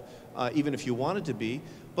even if you wanted to be,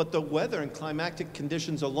 but the weather and climatic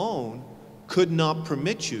conditions alone could not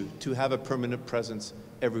permit you to have a permanent presence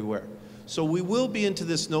everywhere. So we will be into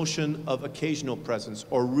this notion of occasional presence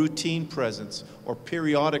or routine presence or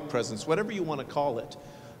periodic presence, whatever you want to call it.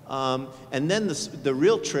 And then the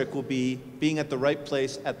real trick will be being at the right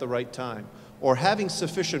place at the right time, or having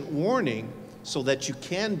sufficient warning so that you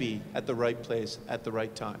can be at the right place at the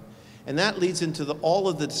right time. And that leads into all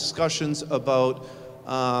of the discussions about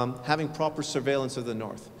having proper surveillance of the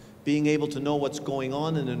North, being able to know what's going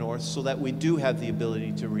on in the North so that we do have the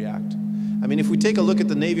ability to react. I mean, if we take a look at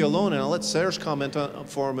the Navy alone, and I'll let Serge comment on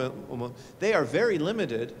for a moment, they are very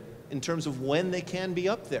limited in terms of when they can be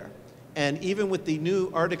up there. And even with the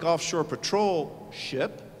new Arctic Offshore Patrol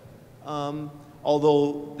ship,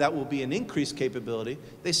 although that will be an increased capability,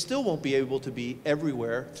 they still won't be able to be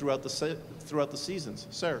everywhere throughout the seasons.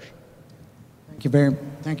 Serge. Thank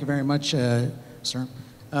you very much, sir.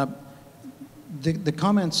 The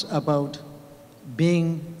comments about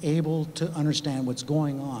being able to understand what's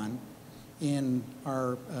going on in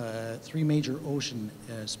our 3 major ocean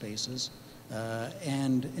spaces,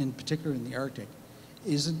 and in particular in the Arctic,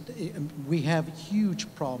 we have a huge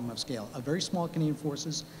problem of scale. A very small Canadian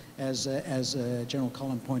forces, as General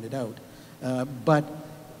Collin pointed out, but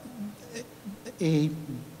an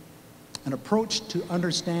approach to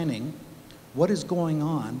understanding what is going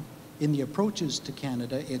on in the approaches to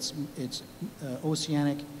Canada, its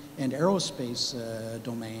oceanic and aerospace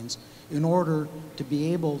domains, in order to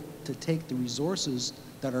be able to take the resources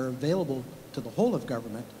that are available to the whole of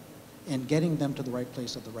government and getting them to the right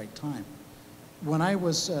place at the right time. When I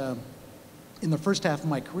was in the first half of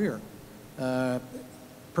my career,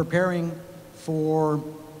 preparing for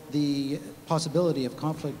the possibility of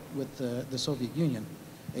conflict with the Soviet Union,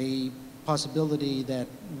 a possibility that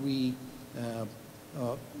we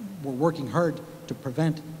were working hard to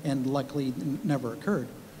prevent and luckily never occurred.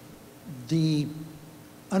 The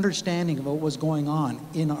understanding of what was going on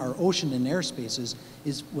in our ocean and airspaces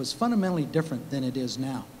was fundamentally different than it is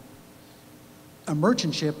now. A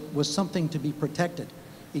merchant ship was something to be protected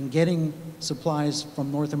in getting supplies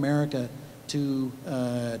from North America to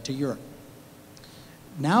Europe.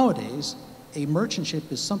 Nowadays, a merchant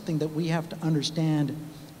ship is something that we have to understand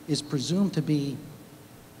is presumed to be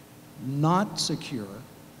not secure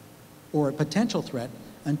or a potential threat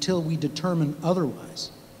until we determine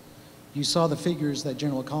otherwise. You saw the figures that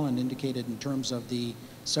General Collin indicated in terms of the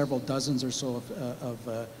several dozens or so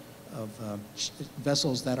of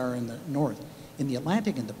vessels that are in the north. In the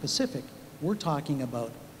Atlantic and the Pacific, we're talking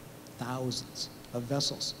about thousands of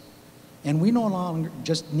vessels. And we no longer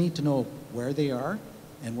just need to know where they are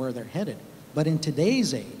and where they're headed. But in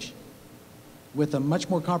today's age, with a much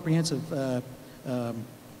more comprehensive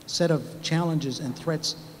set of challenges and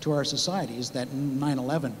threats to our societies that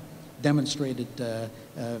 9/11 demonstrated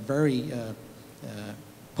very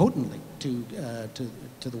potently to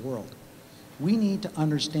the world, we need to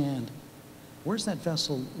understand, where's that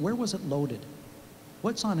vessel, where was it loaded?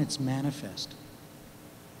 What's on its manifest?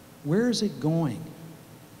 Where is it going?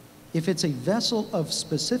 If it's a vessel of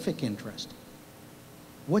specific interest,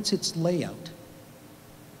 what's its layout?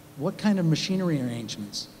 What kind of machinery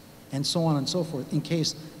arrangements? And so on and so forth, in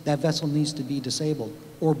case that vessel needs to be disabled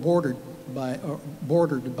or bordered by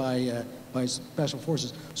special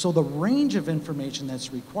forces. So the range of information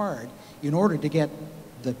that's required in order to get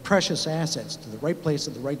the precious assets to the right place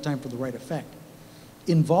at the right time for the right effect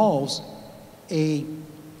involves a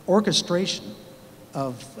orchestration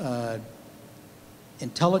of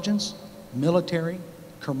intelligence, military,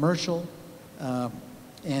 commercial,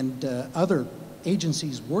 and other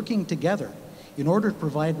agencies working together in order to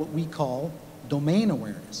provide what we call domain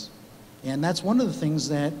awareness. And that's one of the things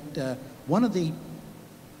that, one of the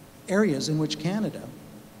areas in which Canada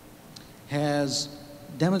has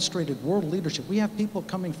demonstrated world leadership. We have people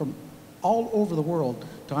coming from all over the world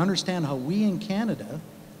to understand how we in Canada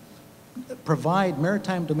provide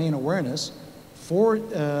maritime domain awareness for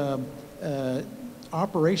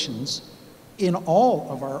operations in all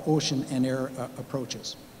of our ocean and air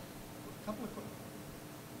approaches.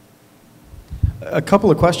 A couple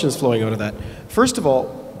of questions flowing out of that. First of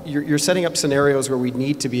all, you're setting up scenarios where we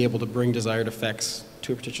need to be able to bring desired effects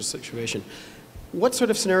to a particular situation. What sort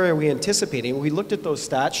of scenario are we anticipating? We looked at those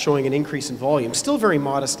stats showing an increase in volume, still very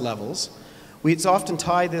modest levels. We'd often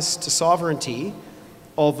tie this to sovereignty,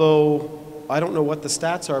 although I don't know what the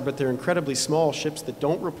stats are, but they're incredibly small ships that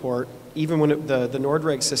don't report. Even when the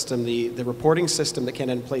Nordreg system, the reporting system that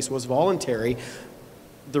Canada had in place was voluntary,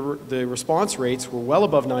 the response rates were well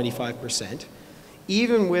above 95%.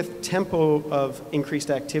 Even with tempo of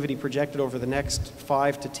increased activity projected over the next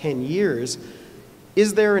 5 to 10 years,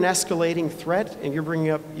 is there an escalating threat? And you're bringing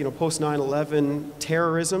up, post 9/11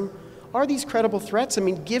 terrorism. Are these credible threats? I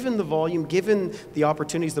mean, given the volume, given the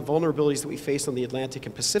opportunities, the vulnerabilities that we face on the Atlantic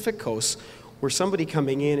and Pacific coasts, where somebody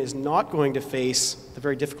coming in is not going to face the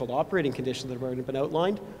very difficult operating conditions that have already been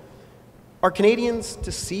outlined, are Canadians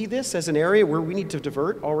to see this as an area where we need to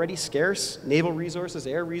divert already scarce naval resources,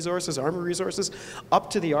 air resources, army resources up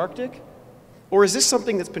to the Arctic? Or is this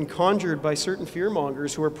something that's been conjured by certain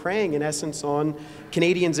fearmongers who are preying, in essence, on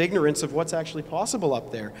Canadians' ignorance of what's actually possible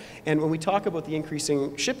up there? And when we talk about the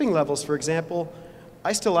increasing shipping levels, for example,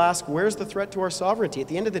 I still ask, where's the threat to our sovereignty? At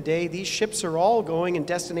the end of the day, these ships are all going in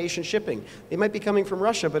destination shipping. They might be coming from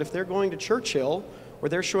Russia, but if they're going to Churchill, or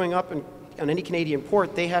they're showing up on any Canadian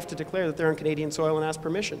port, they have to declare that they're on Canadian soil and ask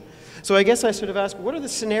permission. So I guess I sort of ask, what are the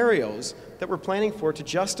scenarios that we're planning for to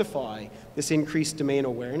justify this increased domain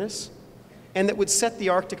awareness, and that would set the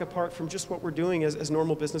Arctic apart from just what we're doing as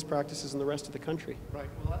normal business practices in the rest of the country? Right.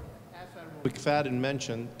 Well, as Admiral McFadden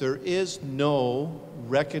mentioned, there is no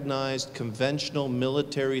recognized conventional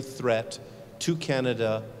military threat to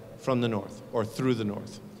Canada from the north or through the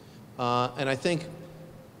north. And I think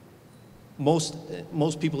most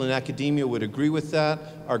people in academia would agree with that.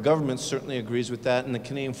 Our government certainly agrees with that, and the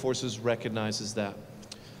Canadian Forces recognizes that.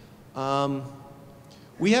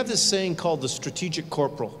 We have this saying called the strategic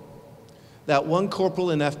corporal. That one corporal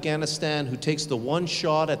in Afghanistan who takes the one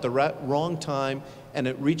shot at the wrong time and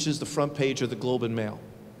it reaches the front page of the Globe and Mail.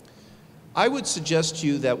 I would suggest to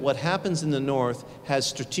you that what happens in the north has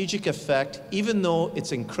strategic effect, even though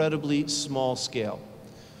it's incredibly small scale.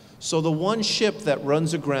 So the one ship that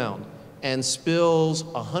runs aground and spills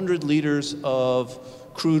 100 liters of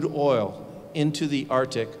crude oil into the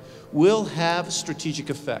Arctic will have strategic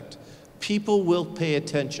effect. People will pay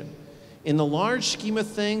attention. In the large scheme of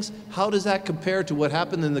things, how does that compare to what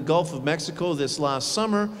happened in the Gulf of Mexico this last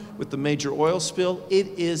summer with the major oil spill? It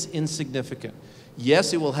is insignificant.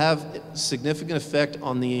 Yes, it will have significant effect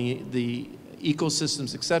on the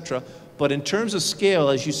ecosystems, etc., but in terms of scale,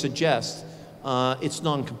 as you suggest, it's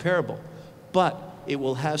non-comparable. But it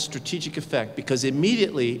will have strategic effect because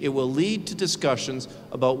immediately it will lead to discussions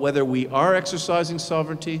about whether we are exercising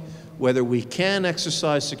sovereignty, whether we can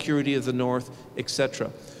exercise security of the North,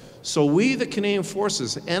 etc. So we, the Canadian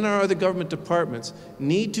Forces, and our other government departments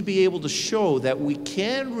need to be able to show that we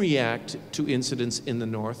can react to incidents in the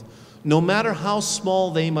North, no matter how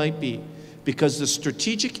small they might be, because the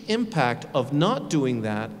strategic impact of not doing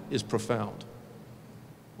that is profound.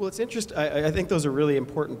 Well, it's interesting. I think those are really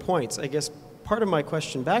important points. I guess part of my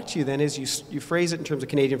question back to you then is you phrase it in terms of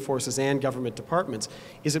Canadian Forces and government departments.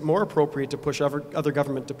 Is it more appropriate to push other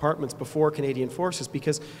government departments before Canadian Forces?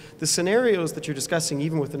 Because the scenarios that you're discussing,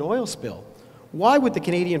 even with an oil spill, why would the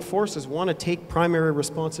Canadian Forces want to take primary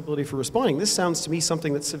responsibility for responding? This sounds to me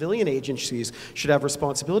something that civilian agencies should have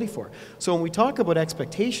responsibility for. So when we talk about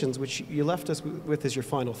expectations, which you left us with as your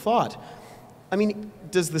final thought, I mean,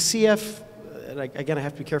 does the CF, and again, I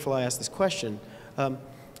have to be careful I ask this question,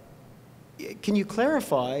 can you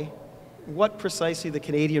clarify what precisely the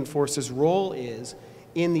Canadian Forces' role is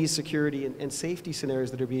in these security and safety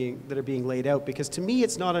scenarios that are being laid out? Because to me,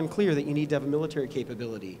 it's not unclear that you need to have a military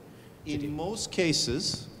capability. In most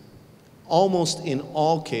cases, almost in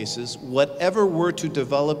all cases, whatever were to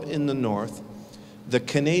develop in the North, the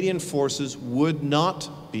Canadian Forces would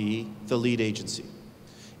not be the lead agency.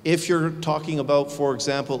 If you're talking about, for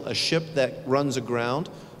example, a ship that runs aground,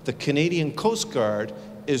 the Canadian Coast Guard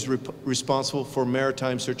is responsible for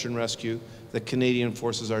maritime search and rescue. The Canadian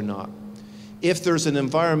Forces are not. If there's an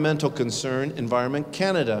environmental concern, Environment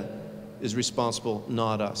Canada is responsible,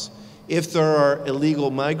 not us. If there are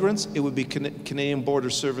illegal migrants, it would be Canadian Border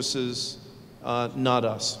Services, not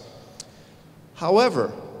us.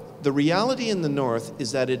 However, the reality in the North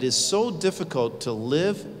is that it is so difficult to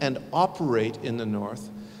live and operate in the North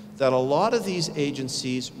that a lot of these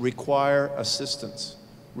agencies require assistance,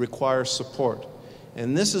 require support.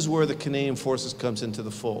 And this is where the Canadian Forces comes into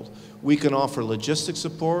the fold. We can offer logistics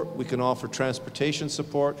support, we can offer transportation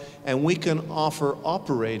support, and we can offer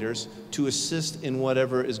operators to assist in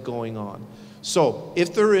whatever is going on. So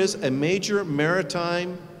if there is a major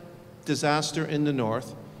maritime disaster in the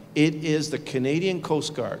North, it is the Canadian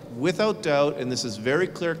Coast Guard, without doubt, and this is very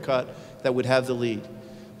clear-cut, that would have the lead.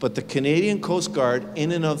 But the Canadian Coast Guard,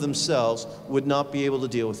 in and of themselves, would not be able to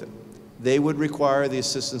deal with it. They would require the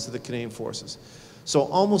assistance of the Canadian Forces. So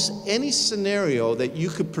almost any scenario that you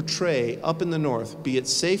could portray up in the North, be it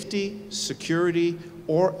safety, security,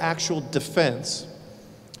 or actual defense,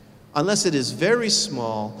 unless it is very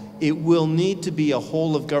small, it will need to be a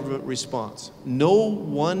whole of government response. No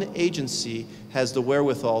one agency has the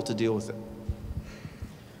wherewithal to deal with it.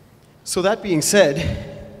 So that being said,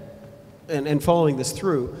 and following this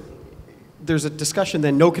through, there's a discussion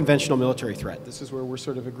then, no conventional military threat. This is where we're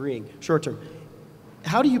sort of agreeing, short term.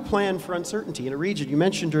 How do you plan for uncertainty in a region? You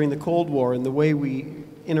mentioned during the Cold War and the way we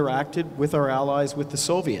interacted with our allies, with the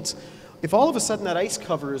Soviets. If all of a sudden that ice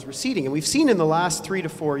cover is receding, and we've seen in the last 3 to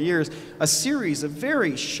 4 years a series of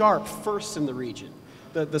very sharp firsts in the region.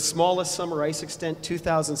 The smallest summer ice extent,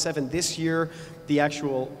 2007. This year, the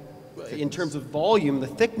actual, in terms of volume, the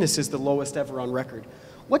thickness is the lowest ever on record.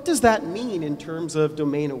 What does that mean in terms of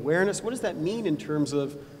domain awareness? What does that mean in terms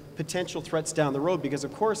of potential threats down the road? Because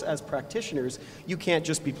of course, as practitioners, you can't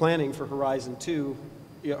just be planning for Horizon 2,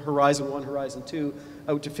 Horizon 1, Horizon 2,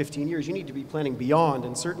 out to 15 years. You need to be planning beyond,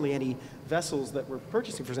 and certainly any vessels that we're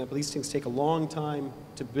purchasing, for example, these things take a long time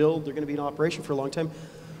to build. They're going to be in operation for a long time.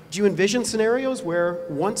 Do you envision scenarios where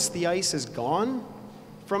once the ice is gone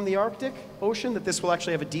from the Arctic Ocean, that this will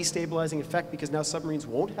actually have a destabilizing effect because now submarines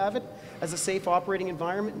won't have it as a safe operating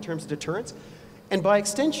environment in terms of deterrence? And by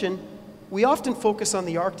extension, we often focus on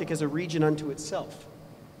the Arctic as a region unto itself.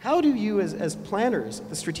 How do you, as planners at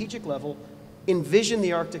the strategic level, envision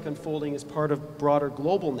the Arctic unfolding as part of broader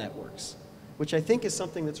global networks, which I think is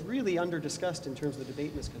something that's really under-discussed in terms of the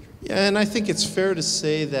debate in this country? Yeah, and I think it's fair to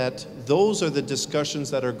say that those are the discussions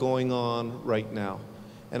that are going on right now.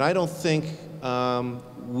 And I don't think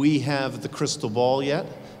we have the crystal ball yet,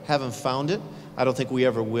 haven't found it. I don't think we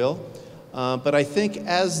ever will. But I think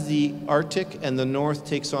as the Arctic and the North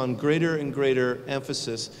takes on greater and greater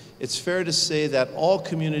emphasis, it's fair to say that all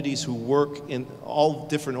communities who work in all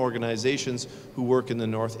different organizations who work in the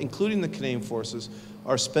North, including the Canadian Forces,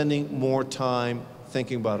 are spending more time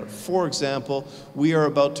thinking about it. For example, we are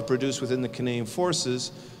about to produce within the Canadian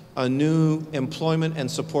Forces a new employment and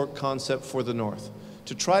support concept for the North,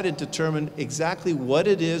 to try to determine exactly what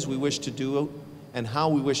it is we wish to do and how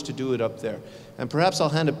we wish to do it up there. And perhaps I'll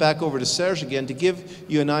hand it back over to Serge again to give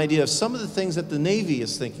you an idea of some of the things that the Navy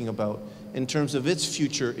is thinking about in terms of its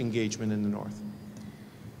future engagement in the North.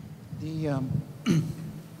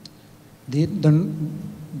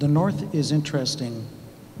 The North is interesting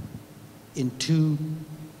in two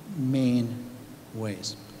main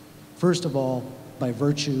ways. First of all, by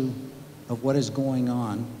virtue of what is going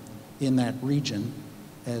on in that region,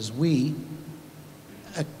 as we,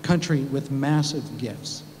 a country with massive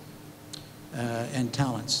gifts and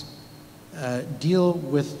talents, deal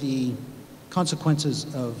with the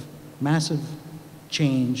consequences of massive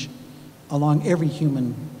change along every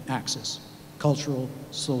human axis, cultural,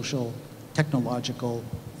 social, technological,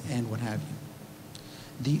 and what have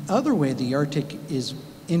you. The other way the Arctic is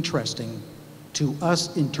interesting to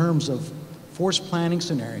us in terms of force planning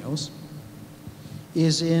scenarios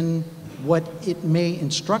is in what it may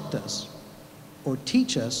instruct us or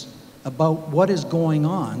teach us about what is going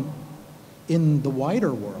on in the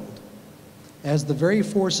wider world, as the very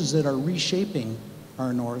forces that are reshaping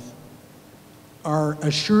our North are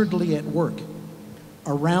assuredly at work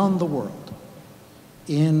around the world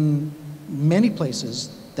in many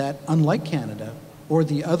places that, unlike Canada or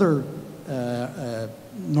the other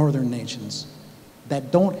northern nations,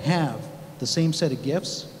 that don't have the same set of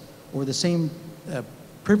gifts or the same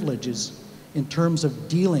privileges in terms of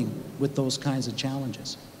dealing with those kinds of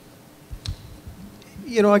challenges.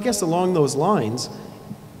 You know, I guess along those lines,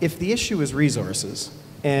 if the issue is resources,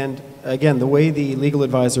 and again, the way the legal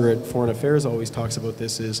advisor at Foreign Affairs always talks about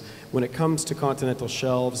this is when it comes to continental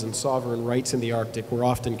shelves and sovereign rights in the Arctic, we're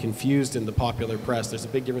often confused in the popular press. There's a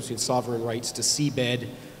big difference between sovereign rights to seabed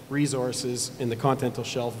resources in the continental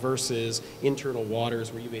shelf versus internal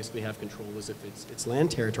waters where you basically have control as if it's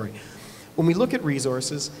land territory. When we look at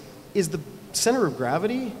resources, is the center of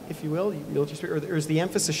gravity, if you will, military, or is the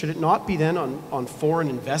emphasis, should it not be then on foreign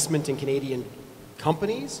investment in Canadian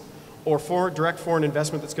companies or direct foreign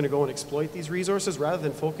investment that's going to go and exploit these resources rather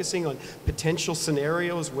than focusing on potential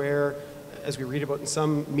scenarios where, as we read about in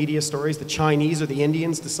some media stories, the Chinese or the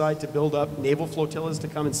Indians decide to build up naval flotillas to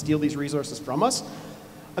come and steal these resources from us?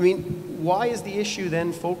 I mean, why is the issue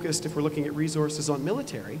then focused, if we're looking at resources, on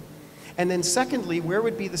military? And then secondly, where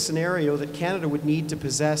would be the scenario that Canada would need to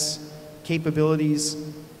possess capabilities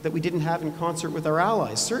that we didn't have in concert with our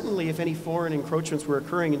allies? Certainly, if any foreign encroachments were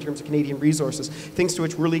occurring in terms of Canadian resources, things to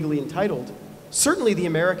which we're legally entitled, certainly the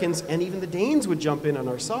Americans and even the Danes would jump in on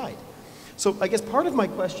our side. So I guess part of my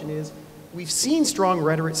question is, we've seen strong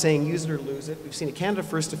rhetoric saying use it or lose it. We've seen a Canada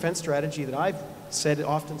First defense strategy that I've said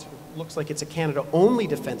often sort of looks like it's a Canada-only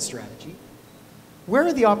defense strategy. Where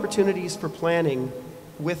are the opportunities for planning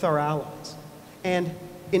with our allies? And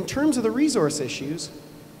in terms of the resource issues,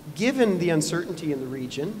 given the uncertainty in the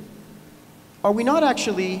region, are we not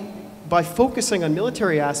actually, by focusing on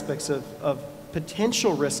military aspects of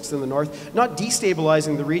potential risks in the North, not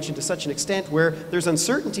destabilizing the region to such an extent where there's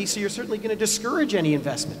uncertainty, so you're certainly going to discourage any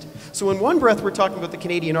investment? So in one breath, we're talking about the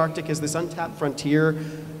Canadian Arctic as this untapped frontier,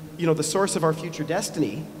 you know, the source of our future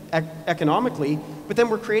destiny economically, but then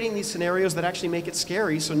we're creating these scenarios that actually make it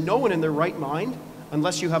scary, so no one in their right mind,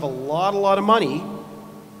 unless you have a lot of money,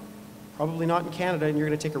 probably not in Canada, and you're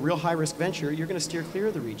going to take a real high-risk venture, you're going to steer clear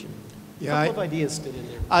of the region. Yeah, a couple of ideas fit in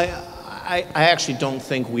there. I actually don't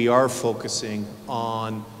think we are focusing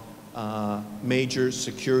on major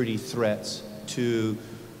security threats to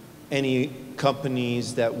any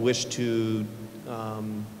companies that wish to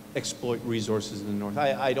exploit resources in the North.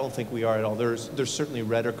 I don't think we are at all. There's certainly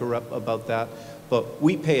rhetoric about that, but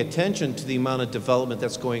we pay attention to the amount of development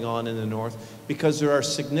that's going on in the North because there are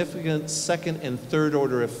significant second and third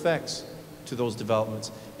order effects to those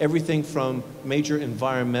developments. Everything from major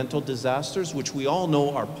environmental disasters, which we all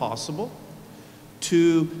know are possible,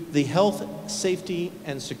 to the health, safety,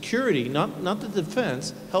 and security, not the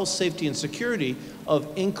defense, health, safety, and security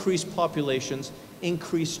of increased populations,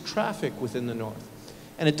 increased traffic within the North.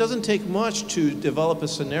 And it doesn't take much to develop a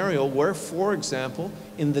scenario where, for example,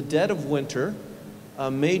 in the dead of winter, a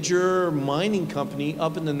major mining company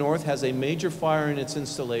up in the North has a major fire in its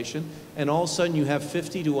installation, and all of a sudden you have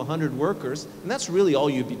 50 to 100 workers, and that's really all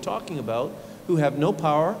you'd be talking about, who have no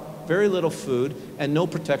power, very little food, and no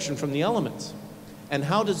protection from the elements. And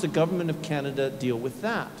how does the government of Canada deal with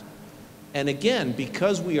that? And again,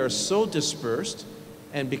 because we are so dispersed,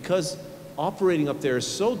 and because operating up there is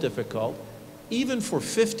so difficult, even for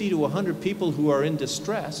 50 to 100 people who are in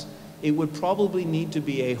distress, it would probably need to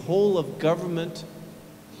be a whole of government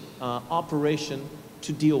operation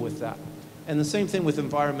to deal with that. And the same thing with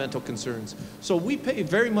environmental concerns. So we pay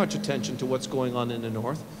very much attention to what's going on in the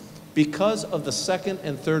North. Because of the second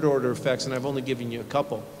and third order effects, and I've only given you a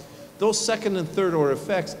couple, those second and third order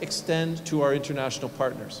effects extend to our international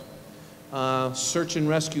partners. Search and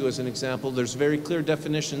rescue, as an example, there's very clear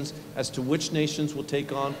definitions as to which nations will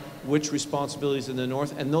take on which responsibilities in the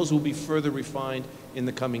North, and those will be further refined in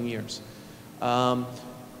the coming years.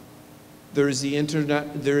 There is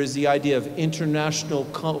the idea of international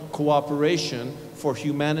cooperation for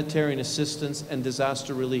humanitarian assistance and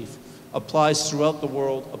disaster relief. Applies throughout the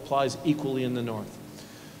world, applies equally in the North.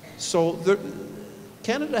 So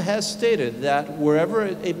Canada has stated that wherever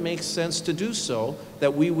it makes sense to do so,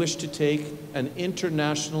 that we wish to take an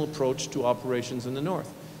international approach to operations in the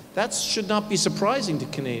North. That should not be surprising to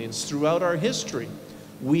Canadians. Throughout our history,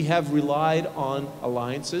 we have relied on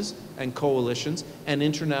alliances and coalitions and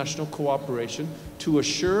international cooperation to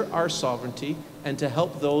assure our sovereignty and to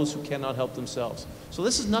help those who cannot help themselves. So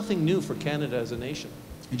this is nothing new for Canada as a nation.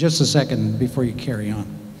 Just a second before you carry on.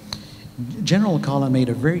 General Collin made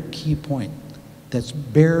a very key point that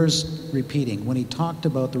bears repeating when he talked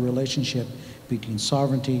about the relationship between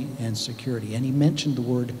sovereignty and security, and he mentioned the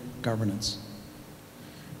word governance.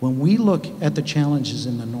 When we look at the challenges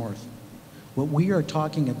in the North, what we are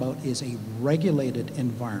talking about is a regulated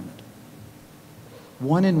environment,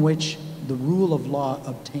 one in which the rule of law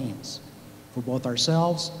obtains for both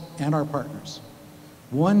ourselves and our partners,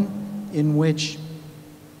 one in which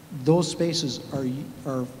those spaces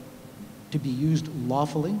are to be used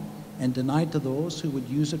lawfully and denied to those who would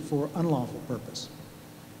use it for unlawful purpose.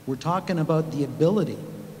 We're talking about the ability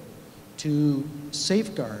to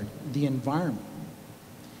safeguard the environment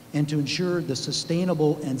and to ensure the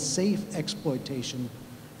sustainable and safe exploitation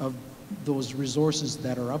of those resources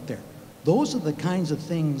that are up there. Those are the kinds of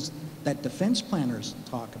things that defense planners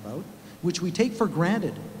talk about, which we take for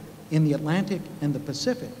granted in the Atlantic and the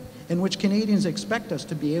Pacific, in which Canadians expect us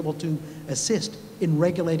to be able to assist in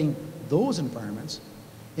regulating those environments,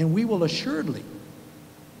 and we will assuredly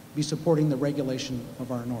be supporting the regulation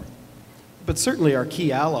of our North. But certainly our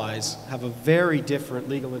key allies have a very different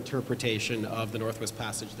legal interpretation of the Northwest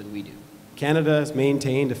Passage than we do. Canada has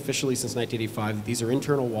maintained officially since 1985 that these are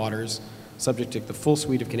internal waters subject to the full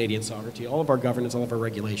suite of Canadian sovereignty, all of our governance, all of our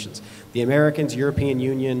regulations. The Americans, European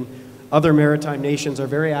Union, other maritime nations are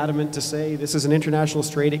very adamant to say this is an international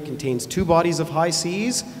strait. It contains two bodies of high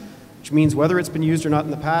seas, which means whether it's been used or not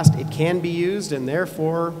in the past, it can be used, and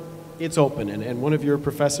therefore it's open. And one of your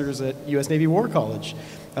professors at U.S. Navy War College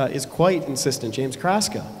is quite insistent, James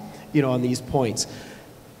Kraska, on these points.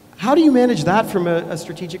 How do you manage that from a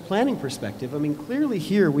strategic planning perspective? I mean, clearly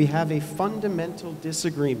here we have a fundamental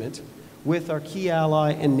disagreement with our key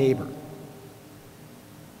ally and neighbor.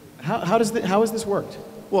 How has this worked?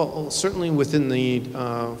 Well, certainly within the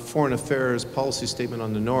foreign affairs policy statement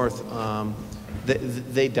on the North,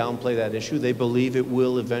 they downplay that issue. They believe it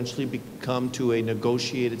will eventually come to a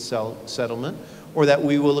negotiated settlement, or that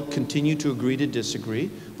we will continue to agree to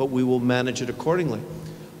disagree, but we will manage it accordingly.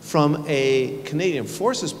 From a Canadian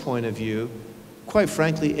Forces point of view, quite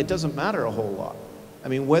frankly, it doesn't matter a whole lot. I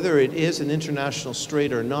mean, whether it is an international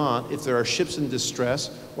strait or not, if there are ships in distress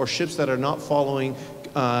or ships that are not following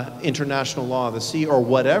international law of the sea or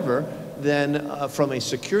whatever, then from a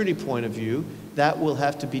security point of view, that will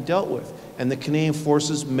have to be dealt with. And the Canadian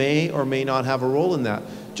Forces may or may not have a role in that.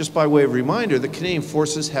 Just by way of reminder, the Canadian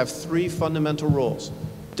Forces have three fundamental roles.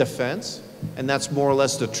 Defense, and that's more or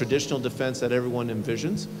less the traditional defense that everyone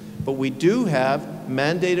envisions. But we do have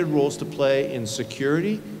mandated roles to play in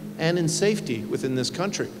security and in safety within this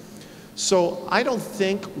country. So I don't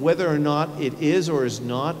think whether or not it is or is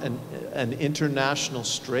not an international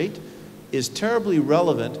strait is terribly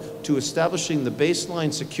relevant to establishing the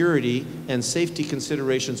baseline security and safety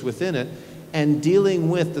considerations within it and dealing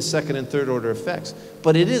with the second and third order effects.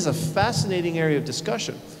 But it is a fascinating area of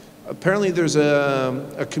discussion. Apparently there's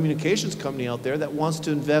a communications company out there that wants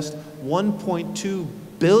to invest $1.2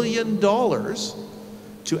 billion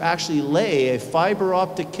to actually lay a fiber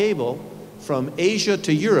optic cable from Asia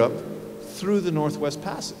to Europe through the Northwest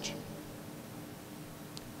Passage.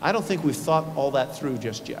 I don't think we've thought all that through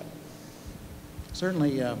just yet.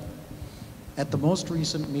 Certainly, at the most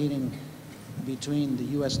recent meeting between the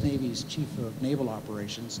U.S. Navy's Chief of Naval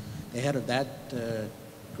Operations, the head of that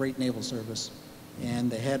great naval service,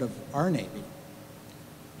 and the head of our Navy,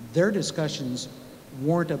 their discussions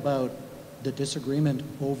weren't about the disagreement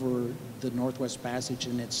over the Northwest Passage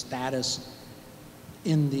and its status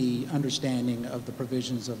in the understanding of the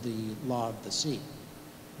provisions of the law of the sea.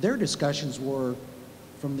 Their discussions were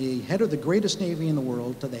from the head of the greatest Navy in the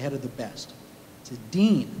world to the head of the best. To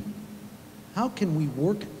Dean, how can we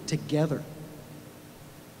work together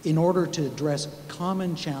in order to address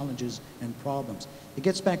common challenges and problems. It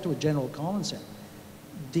gets back to what General Collin said.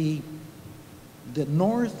 The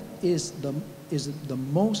North is the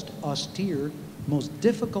most austere, most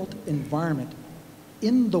difficult environment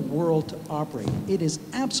in the world to operate. It is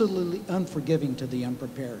absolutely unforgiving to the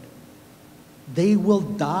unprepared. They will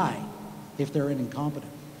die if they're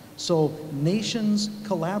incompetent. So nations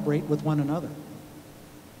collaborate with one another.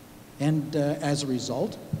 And as a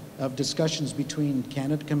result of discussions between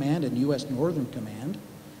Canada Command and U.S. Northern Command,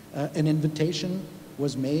 an invitation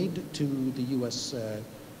was made to the U.S.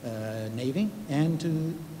 Navy and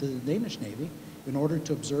to the Danish Navy in order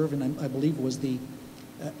to observe, and I believe it was the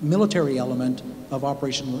military element of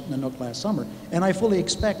Operation Nanook last summer. And I fully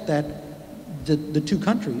expect that the two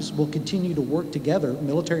countries will continue to work together,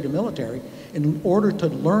 military to military, in order to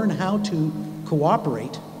learn how to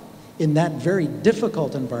cooperate in that very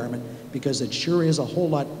difficult environment, because it sure is a whole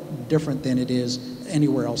lot different than it is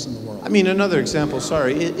anywhere else in the world. I mean, another example,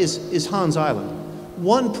 sorry, is Hans Island.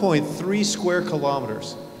 1.3 square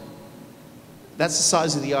kilometers. That's the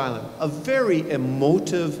size of the island. A very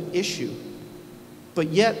emotive issue. But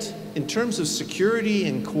yet, in terms of security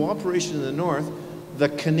and cooperation in the North, the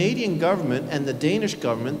Canadian government and the Danish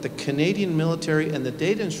government, the Canadian military and the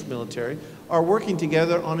Danish military, are working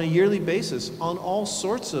together on a yearly basis on all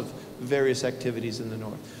sorts of various activities in the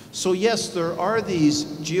North. So yes, there are these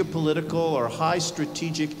geopolitical or high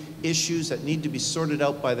strategic issues that need to be sorted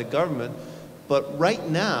out by the government, but right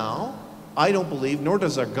now, I don't believe, nor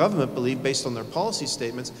does our government believe, based on their policy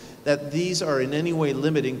statements, that these are in any way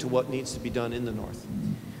limiting to what needs to be done in the North.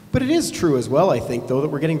 But it is true as well, I think, though, that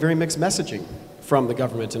we're getting very mixed messaging from the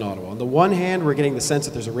government in Ottawa. On the one hand, we're getting the sense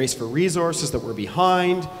that there's a race for resources, that we're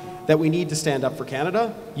behind, that we need to stand up for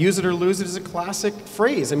Canada. Use it or lose it is a classic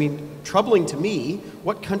phrase. I mean, troubling to me,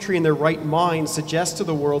 what country in their right mind suggests to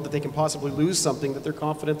the world that they can possibly lose something that they're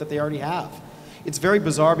confident that they already have? It's very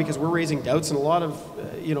bizarre because we're raising doubts, and a lot of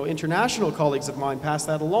international colleagues of mine pass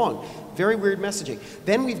that along. Very weird messaging.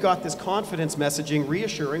 Then we've got this confidence messaging,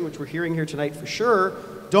 reassuring, which we're hearing here tonight for sure.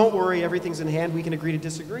 Don't worry, everything's in hand, we can agree to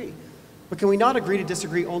disagree. But can we not agree to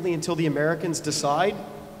disagree only until the Americans decide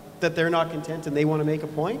that they're not content and they want to make a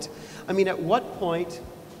point? I mean, at what point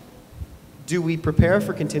do we prepare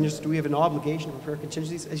for contingencies? Do we have an obligation to prepare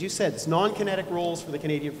contingencies? As you said, it's non-kinetic roles for the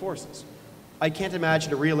Canadian forces. I can't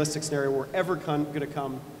imagine a realistic scenario where we're ever going to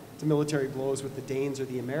come to military blows with the Danes or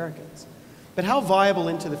the Americans. But how viable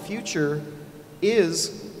into the future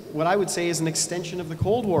is what I would say is an extension of the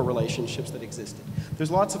Cold War relationships that existed?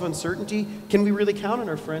 There's lots of uncertainty. Can we really count on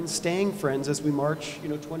our friends staying friends as we march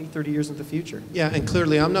 20, 30 years into the future? Yeah, and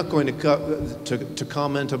clearly I'm not going to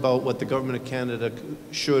comment about what the government of Canada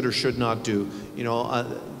should or should not do.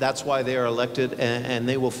 That's why they are elected, and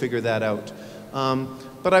they will figure that out.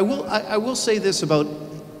 But I will say this about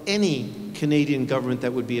any Canadian government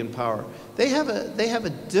that would be in power. They have a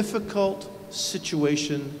difficult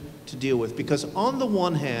situation to deal with, because on the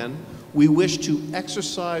one hand, we wish to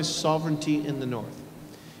exercise sovereignty in the North.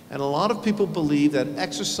 And a lot of people believe that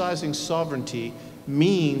exercising sovereignty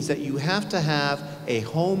means that you have to have a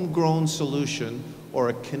homegrown solution or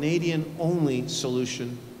a Canadian-only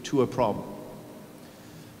solution to a problem.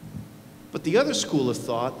 But the other school of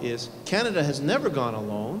thought is Canada has never gone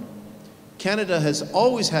alone. Canada has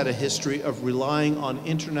always had a history of relying on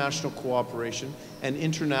international cooperation and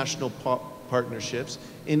international partnerships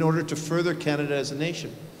in order to further Canada as a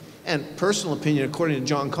nation. And personal opinion, according to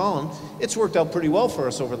John Collin, it's worked out pretty well for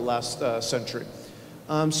us over the last century.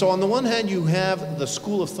 So on the one hand, you have the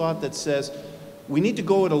school of thought that says we need to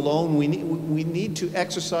go it alone, we need to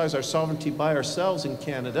exercise our sovereignty by ourselves in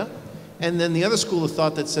Canada. And then the other school of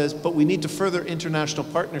thought that says, but we need to further international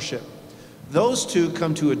partnership. Those two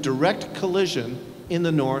come to a direct collision in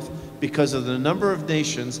the North because of the number of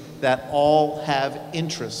nations that all have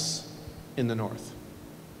interests in the North.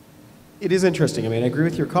 It is interesting. I mean, I agree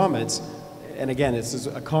with your comments. And again, it's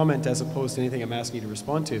a comment as opposed to anything I'm asking you to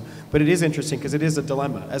respond to. But it is interesting because it is a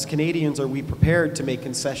dilemma. As Canadians, are we prepared to make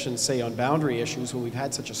concessions, say, on boundary issues when we've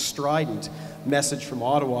had such a strident message from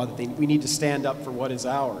Ottawa that we need to stand up for what is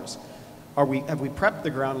ours? Have we prepped the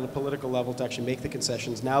ground on a political level to actually make the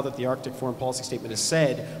concessions now that the Arctic Foreign Policy Statement has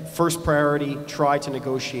said, first priority, try to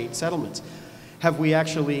negotiate settlements? Have we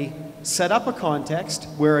actually set up a context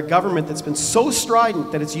where a government that's been so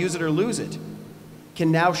strident that it's use it or lose it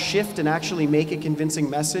can now shift and actually make a convincing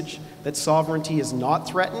message that sovereignty is not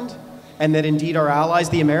threatened, and that indeed our allies,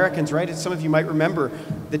 the Americans, right? As some of you might remember,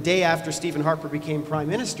 the day after Stephen Harper became Prime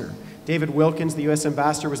Minister, David Wilkins, the U.S.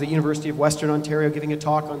 ambassador, was at the University of Western Ontario giving a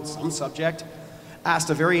talk on some subject,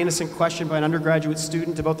 asked a very innocent question by an undergraduate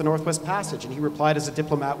student about the Northwest Passage, and he replied as a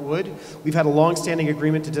diplomat would, "We've had a long-standing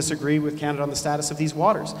agreement to disagree with Canada on the status of these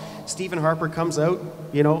waters." Stephen Harper comes out,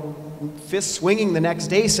 you know, fist swinging the next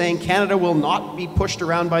day saying Canada will not be pushed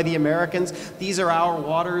around by the Americans, these are our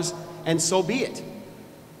waters, and so be it.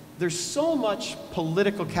 There's so much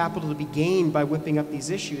political capital to be gained by whipping up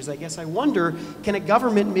these issues. I guess I wonder, can a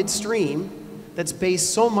government midstream that's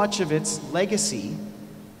based so much of its legacy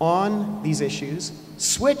on these issues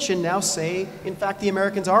switch and now say, in fact, the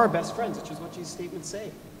Americans are our best friends, which is what these statements say?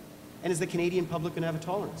 And is the Canadian public going to have a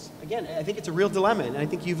tolerance? Again, I think it's a real dilemma, and I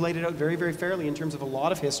think you've laid it out very, very fairly in terms of a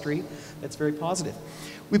lot of history that's very positive.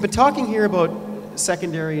 We've been talking here about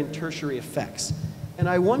secondary and tertiary effects, and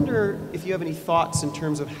I wonder if you have any thoughts in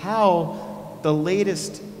terms of how the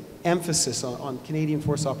latest emphasis on Canadian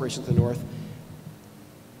force operations in the North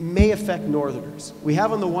may affect Northerners. We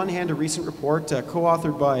have on the one hand a recent report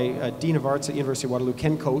co-authored by Dean of Arts at University of Waterloo,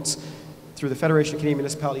 Ken Coates, through the Federation of Canadian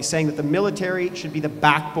Municipalities, saying that the military should be the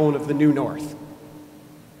backbone of the new North.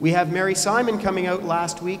 We have Mary Simon coming out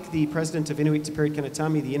last week, the president of Inuit Tapiri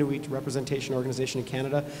Kanatami, the Inuit Representation Organization in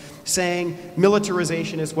Canada, saying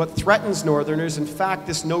militarization is what threatens Northerners. In fact,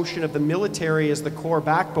 this notion of the military as the core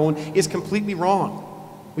backbone is completely wrong.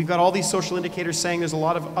 We've got all these social indicators saying there's a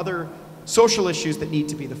lot of other social issues that need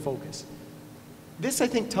to be the focus. This, I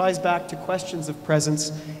think, ties back to questions of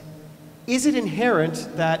presence. Is it inherent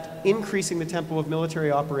that increasing the tempo of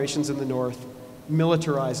military operations in the North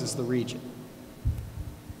militarizes the region?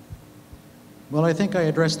 Well, I think I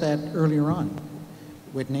addressed that earlier on,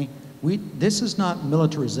 Whitney. This is not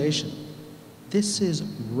militarization. This is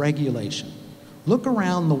regulation. Look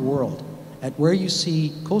around the world at where you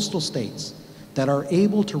see coastal states that are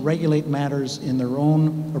able to regulate matters in their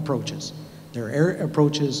own approaches, their air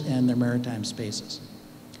approaches and their maritime spaces.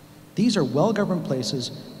 These are well-governed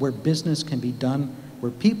places where business can be done, where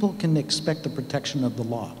people can expect the protection of the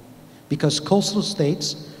law, because coastal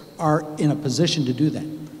states are in a position to do that.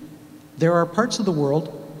 There are parts of the world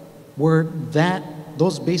where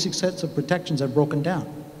those basic sets of protections have broken down.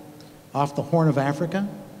 Off the Horn of Africa,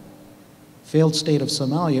 failed state of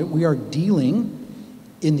Somalia, we are dealing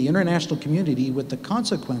in the international community with the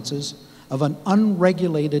consequences of an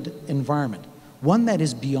unregulated environment, one that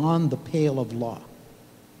is beyond the pale of law.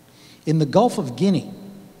 In the Gulf of Guinea,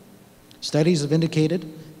 studies have indicated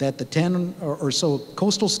that the 10 or so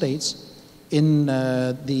coastal states in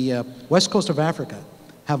the west coast of Africa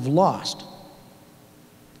have lost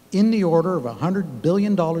in the order of $100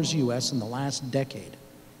 billion US in the last decade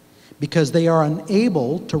because they are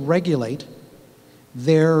unable to regulate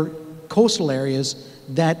their coastal areas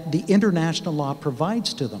that the international law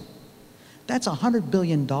provides to them. That's $100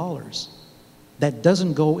 billion that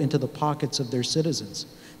doesn't go into the pockets of their citizens,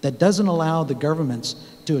 that doesn't allow the governments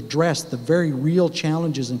to address the very real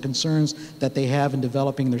challenges and concerns that they have in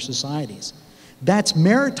developing their societies. That's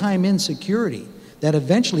maritime insecurity that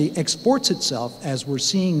eventually exports itself, as we're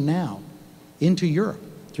seeing now, into Europe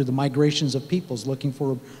through the migrations of peoples looking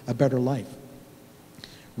for a better life.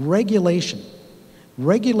 Regulation.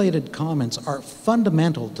 Regulated commons are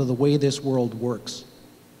fundamental to the way this world works.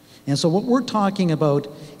 And so what we're talking about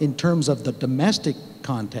in terms of the domestic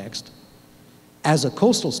context as a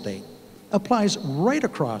coastal state applies right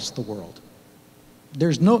across the world.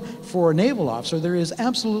 For a naval officer, there is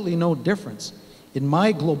absolutely no difference in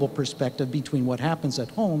my global perspective between what happens at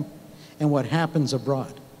home and what happens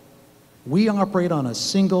abroad. We operate on a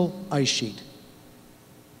single ice sheet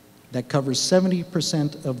that covers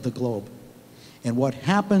 70% of the globe. And what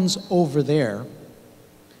happens over there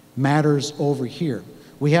matters over here.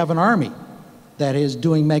 We have an army that is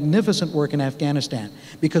doing magnificent work in Afghanistan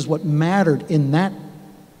because what mattered in that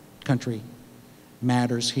country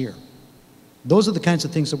matters here. Those are the kinds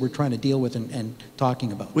of things that we're trying to deal with and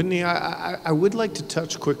talking about. Whitney, I would like to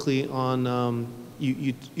touch quickly on,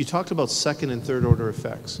 you talked about second and third order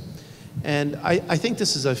effects. And I think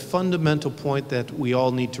this is a fundamental point that we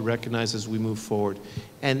all need to recognize as we move forward.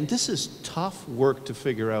 And this is tough work to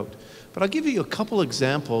figure out. But I'll give you a couple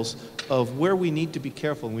examples of where we need to be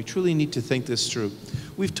careful, and we truly need to think this through.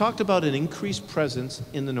 We've talked about an increased presence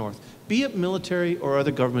in the North, be it military or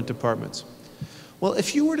other government departments. Well,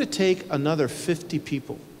 if you were to take another 50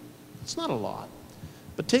 people, it's not a lot,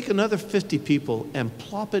 but take another 50 people and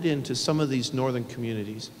plop it into some of these northern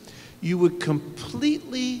communities, you would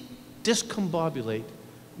completely discombobulate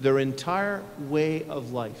their entire way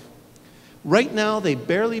of life. Right now, they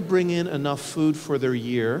barely bring in enough food for their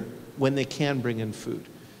year when they can bring in food.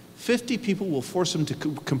 50 people will force them to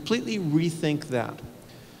completely rethink that.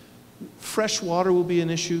 Fresh water will be an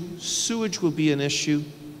issue, sewage will be an issue,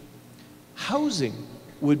 housing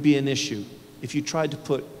would be an issue. if you tried to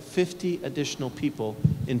put 50 additional people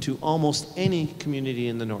into almost any community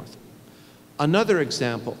in the north. Another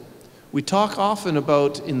example, we talk often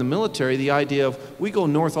about in the military the idea of we go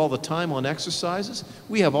north all the time on exercises.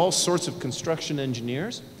 We have all sorts of construction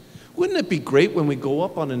engineers. Wouldn't it be great when we go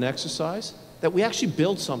up on an exercise that we actually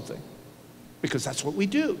build something? Because that's what we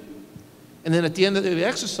do. And then at the end of the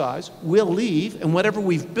exercise, we'll leave, and whatever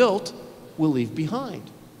we've built, we'll leave behind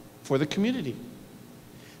for the community.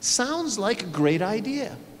 Sounds like a great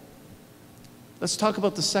idea. Let's talk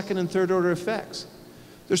about the second and third order effects.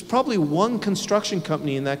 There's probably one construction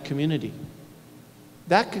company in that community.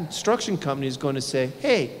 That construction company is going to say,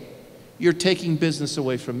 hey, you're taking business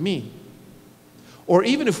away from me. Or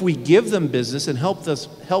even if we give them business and they help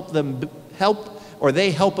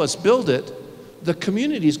us build it, the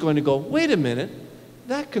community is going to go, wait a minute,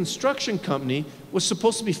 that construction company was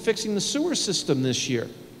supposed to be fixing the sewer system this year.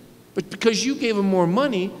 But because you gave them more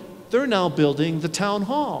money, they're now building the town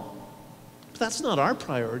hall. But that's not our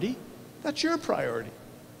priority. That's your priority.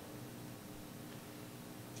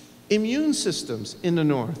 Immune systems in the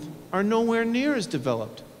north are nowhere near as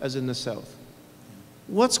developed as in the south.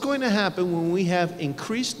 What's going to happen when we have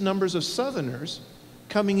increased numbers of Southerners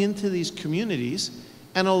coming into these communities,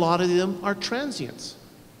 and a lot of them are transients?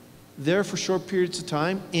 There for short periods of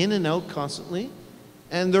time, in and out constantly,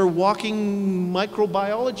 and they're walking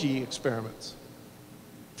microbiology experiments,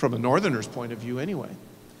 from a northerner's point of view anyway.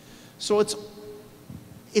 So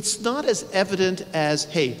it's not as evident as,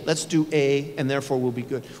 hey, let's do A and therefore we'll be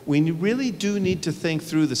good. We really do need to think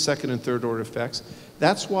through the second and third order effects.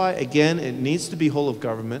 That's why, again, it needs to be whole of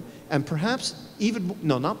government, and perhaps even,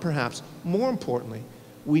 no, not perhaps, more importantly,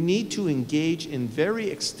 we need to engage in very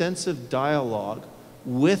extensive dialogue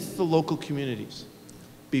with the local communities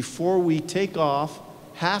before we take off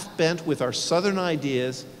half-bent with our southern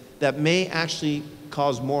ideas that may actually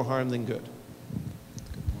cause more harm than good.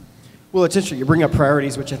 Well, it's interesting. You bring up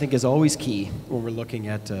priorities, which I think is always key when we're looking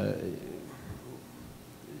at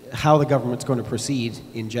how the government's going to proceed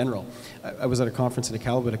in general. I was at a conference in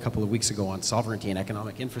Iqaluit a couple of weeks ago on sovereignty and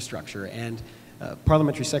economic infrastructure, and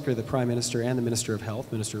Parliamentary Secretary of the Prime Minister and the Minister of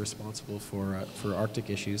Health, Minister responsible for Arctic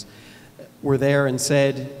issues, were there and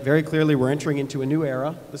said very clearly, we're entering into a new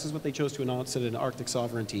era. This is what they chose to announce at an Arctic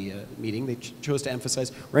sovereignty meeting. They chose to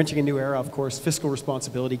emphasize, we're entering a new era, of course, fiscal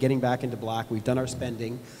responsibility, getting back into black. We've done our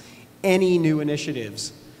spending. Any new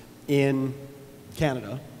initiatives in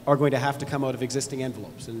Canada are going to have to come out of existing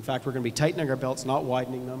envelopes. And in fact, we're going to be tightening our belts, not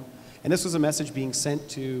widening them. And this was a message being sent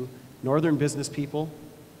to northern business people,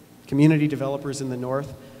 community developers in the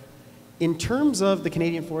north. In terms of the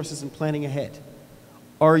Canadian Forces and planning ahead,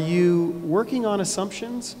 are you working on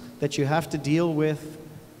assumptions that you have to deal with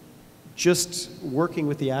just working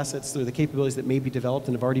with the assets or the capabilities that may be developed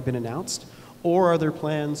and have already been announced? Or are there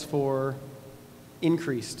plans for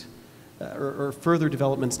increased or further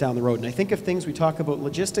developments down the road? And I think of things, we talk about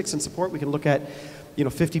logistics and support, we can look at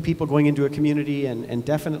 50 people going into a community and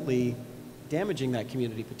definitely damaging that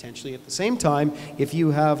community potentially. At the same time, if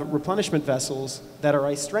you have replenishment vessels that are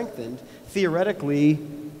ice strengthened, theoretically,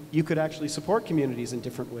 you could actually support communities in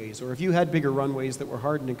different ways. Or if you had bigger runways that were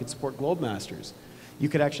hardened and could support globemasters, you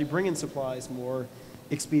could actually bring in supplies more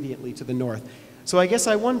expediently to the north. So I guess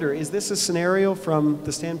I wonder, is this a scenario from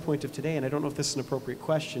the standpoint of today, and I don't know if this is an appropriate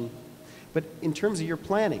question, but in terms of your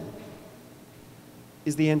planning,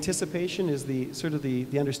 is the anticipation, is the sort of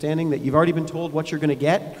the understanding that you've already been told what you're going to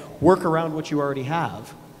get, work around what you already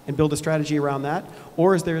have, and build a strategy around that?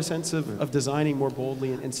 Or is there a sense of designing more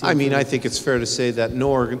boldly and seeing? I mean, I think it's fair to say that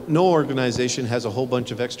no organization has a whole bunch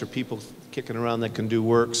of extra people kicking around that can do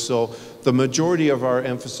work. So the majority of our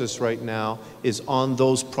emphasis right now is on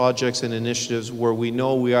those projects and initiatives where we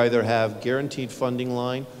know we either have guaranteed funding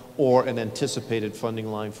line or an anticipated funding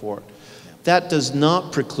line for it. That does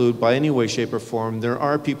not preclude by any way, shape, or form. There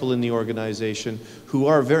are people in the organization who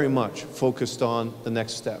are very much focused on the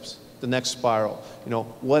next steps, the next spiral.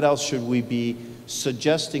 What else should we be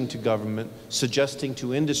suggesting to government, suggesting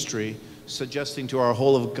to industry, suggesting to our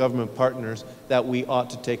whole of government partners that we ought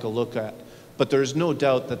to take a look at? But there's no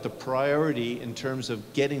doubt that the priority in terms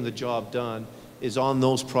of getting the job done is on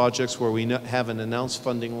those projects where we have an announced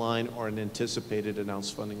funding line or an anticipated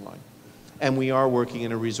announced funding line. And we are working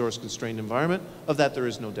in a resource-constrained environment. Of that, there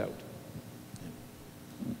is no doubt.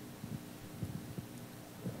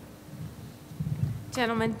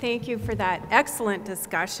 Gentlemen, thank you for that excellent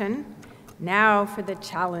discussion. Now for the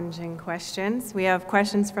challenging questions. We have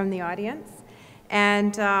questions from the audience.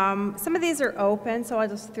 And some of these are open, so I'll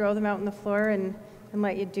just throw them out on the floor and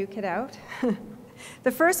let you duke it out.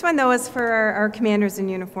 The first one, though, is for our commanders in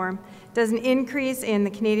uniform. Does an increase in the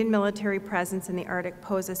Canadian military presence in the Arctic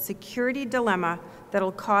pose a security dilemma that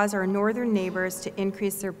will cause our northern neighbors to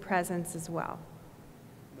increase their presence as well?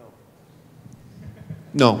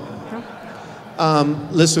 No.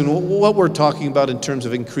 Listen, what we're talking about in terms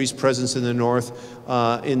of increased presence in the north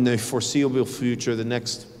in the foreseeable future, the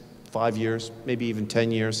next 5 years, maybe even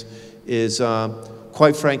 10 years, is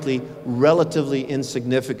quite frankly relatively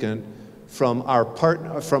insignificant from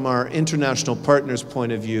our international partners'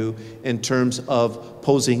 point of view in terms of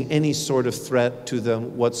posing any sort of threat to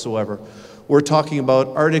them whatsoever. We're talking about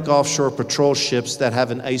Arctic offshore patrol ships that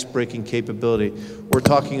have an ice-breaking capability. We're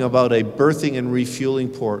talking about a berthing and refueling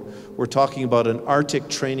port. We're talking about an Arctic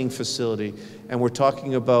training facility. And we're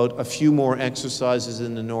talking about a few more exercises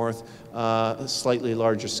in the north, slightly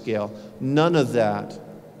larger scale. None of that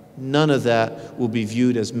will be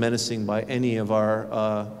viewed as menacing by any of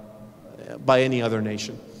our, by any other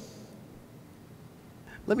nation.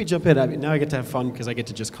 Let me jump in. Now I get to have fun because I get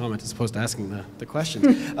to just comment as opposed to asking the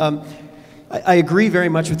questions. I agree very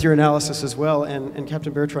much with your analysis as well, and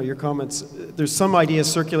Captain Bertrand, your comments. There's some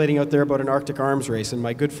ideas circulating out there about an Arctic arms race, and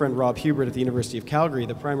my good friend Rob Hubert at the University of Calgary,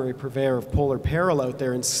 the primary purveyor of Polar Peril out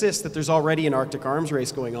there, insists that there's already an Arctic arms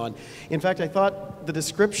race going on. In fact, I thought the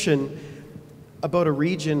description about a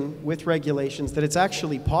region with regulations, that it's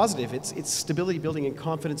actually positive. It's stability building and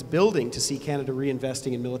confidence building to see Canada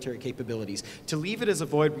reinvesting in military capabilities. To leave it as a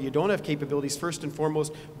void where you don't have capabilities, first and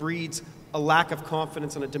foremost, breeds a lack of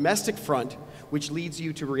confidence on a domestic front, which leads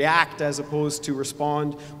you to react as opposed to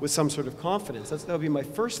respond with some sort of confidence. That would be my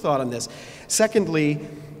first thought on this. Secondly,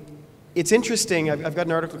 it's interesting, I've got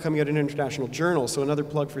an article coming out in an international journal, so another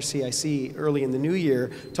plug for CIC early in the new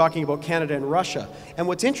year, talking about Canada and Russia. And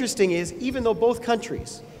what's interesting is, even though both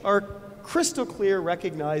countries are crystal clear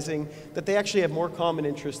recognizing that they actually have more common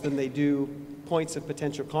interests than they do points of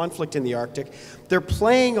potential conflict in the Arctic, they're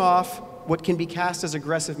playing off what can be cast as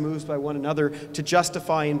aggressive moves by one another to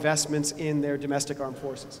justify investments in their domestic armed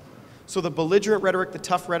forces. So the belligerent rhetoric, the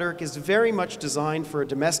tough rhetoric, is very much designed for a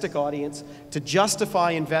domestic audience to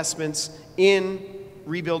justify investments in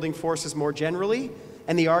rebuilding forces more generally,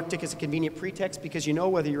 and the Arctic is a convenient pretext because you know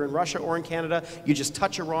whether you're in Russia or in Canada, you just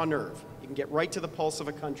touch a raw nerve. You can get right to the pulse of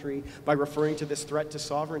a country by referring to this threat to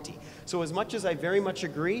sovereignty. So as much as I very much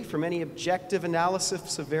agree from any objective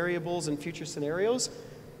analysis of variables and future scenarios,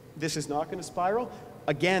 this is not going to spiral.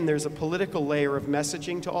 Again, there's a political layer of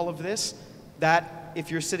messaging to all of this that if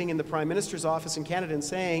you're sitting in the Prime Minister's office in Canada and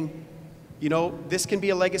saying, you know, this can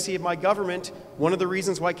be a legacy of my government, one of the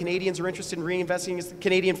reasons why Canadians are interested in reinvesting in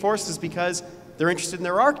Canadian forces is because they're interested in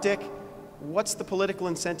their Arctic, what's the political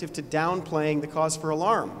incentive to downplaying the cause for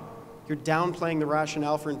alarm? You're downplaying the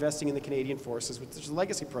rationale for investing in the Canadian forces, which is a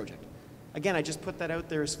legacy project. Again, I just put that out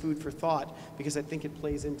there as food for thought because I think it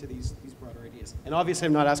plays into these broader ideas. And obviously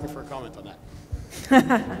I'm not asking for a comment on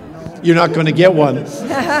that. You're not going to get one.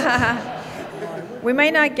 We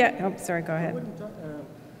might not get, oh, sorry, go ahead.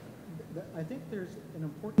 I think there's an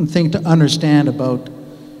important thing to understand about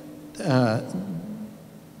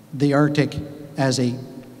the Arctic as a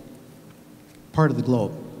part of the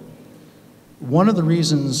globe. One of the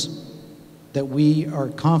reasons that we are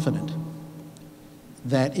confident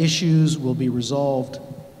that issues will be resolved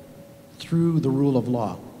through the rule of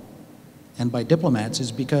law and by diplomats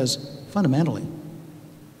is because, fundamentally,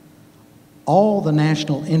 all the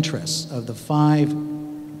national interests of the 5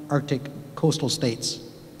 Arctic coastal states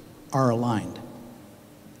are aligned.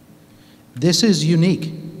 This is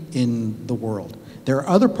unique in the world. There are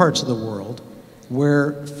other parts of the world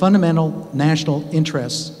where fundamental national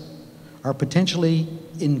interests are potentially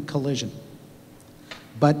in collision.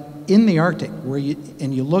 But in the Arctic, where you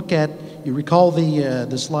recall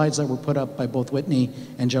the slides that were put up by both Whitney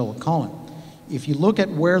and General Collin. If you look at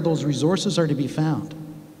where those resources are to be found,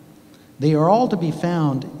 they are all to be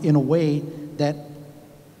found in a way that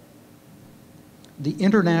the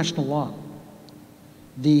international law,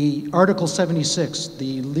 the Article 76,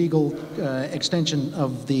 the legal extension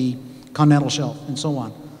of the continental shelf, and so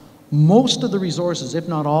on, most of the resources, if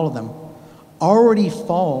not all of them, already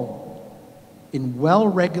fall in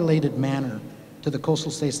well-regulated manner to the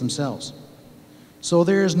coastal states themselves. So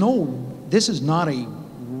there is this is not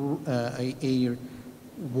a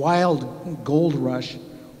wild gold rush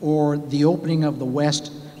or the opening of the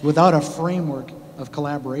West without a framework of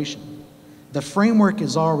collaboration. The framework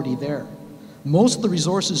is already there. Most of the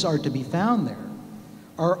resources are to be found there,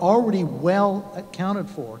 are already well accounted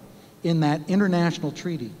for in that international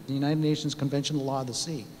treaty, the United Nations Convention on the Law of the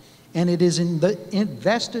Sea. And it is in the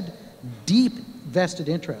deep vested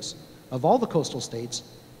interests of all the coastal states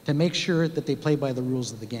to make sure that they play by the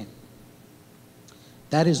rules of the game.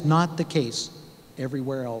 That is not the case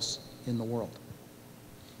everywhere else in the world.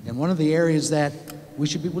 And one of the areas that we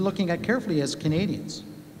should be looking at carefully as Canadians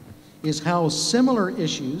is how similar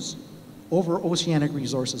issues over oceanic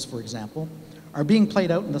resources, for example, are being played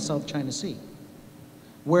out in the South China Sea,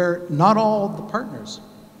 where not all the partners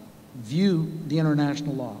view the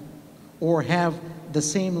international law or have the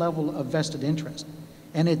same level of vested interest.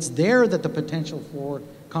 And it's there that the potential for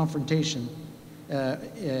confrontation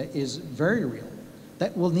is very real.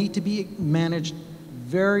 That will need to be managed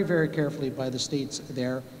very, very carefully by the states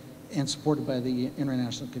there and supported by the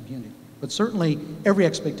international community. But certainly every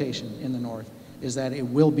expectation in the North is that it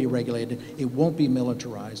will be regulated, it won't be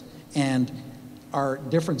militarized, and our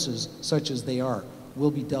differences, such as they are,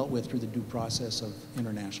 will be dealt with through the due process of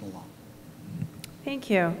international law. Thank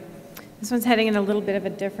you. This one's heading in a little bit of a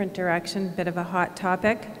different direction, bit of a hot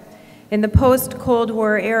topic. In the post-Cold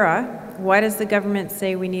War era, why does the government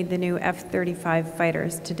say we need the new F-35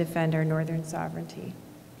 fighters to defend our northern sovereignty?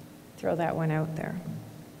 Throw that one out there.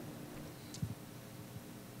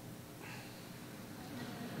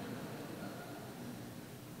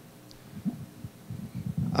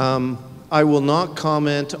 I will not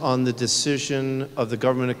comment on the decision of the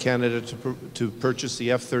Government of Canada to purchase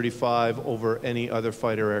the F-35 over any other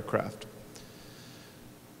fighter aircraft.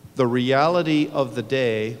 The reality of the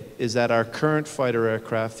day is that our current fighter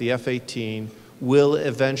aircraft, the F-18, will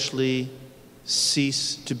eventually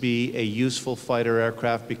cease to be a useful fighter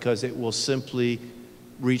aircraft because it will simply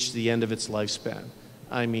reach the end of its lifespan.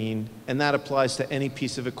 I mean, and that applies to any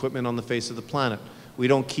piece of equipment on the face of the planet. We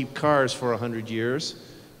don't keep cars for 100 years.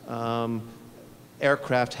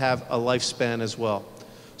 Aircraft have a lifespan as well.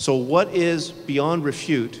 So what is beyond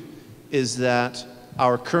refute is that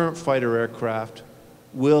our current fighter aircraft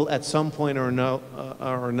will at some point or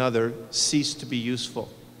another cease to be useful.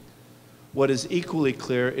 What is equally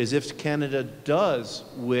clear is if Canada does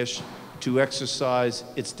wish to exercise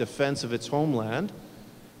its defense of its homeland,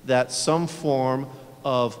 that some form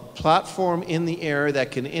of platform in the air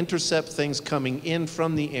that can intercept things coming in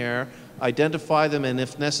from the air, identify them, and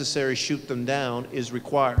if necessary, shoot them down is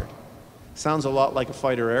required. Sounds a lot like a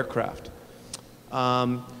fighter aircraft.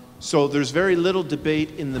 So there's very little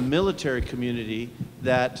debate in the military community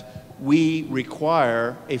that we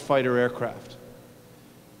require a fighter aircraft.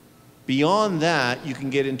 Beyond that, you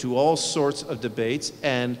can get into all sorts of debates,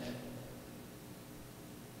 and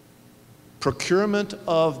procurement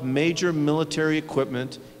of major military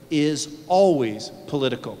equipment is always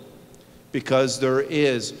political because there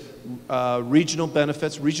is regional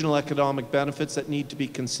benefits, regional economic benefits that need to be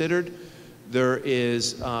considered. There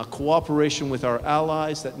is cooperation with our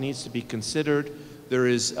allies that needs to be considered. There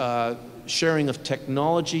is sharing of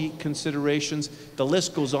technology considerations. The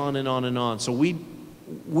list goes on and on and on. So we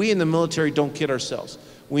in the military don't kid ourselves.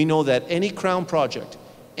 We know that any Crown project,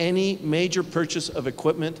 any major purchase of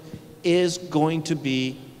equipment is going to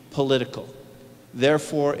be political.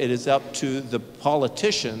 Therefore, it is up to the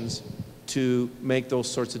politicians to make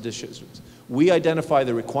those sorts of decisions. We identify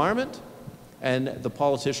the requirement, and the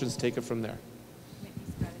politicians take it from there.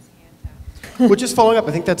 Whitney's got his hand up. Well, just following up,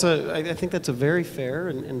 I think that's a very fair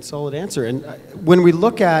and solid answer. And when we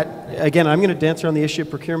look at, again, I'm going to dance around the issue of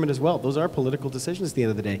procurement as well. Those are political decisions at the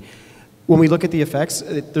end of the day. When we look at the effects,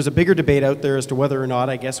 there's a bigger debate out there as to whether or not,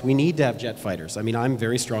 I guess, we need to have jet fighters. I mean, I'm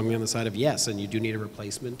very strongly on the side of yes, and you do need a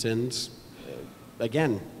replacement. And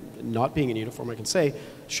again, not being in uniform, I can say,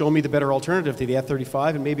 show me the better alternative to the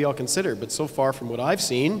F-35 and maybe I'll consider. But so far from what I've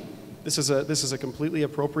seen, this is a completely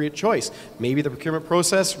appropriate choice. Maybe the procurement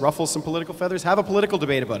process ruffles some political feathers, have a political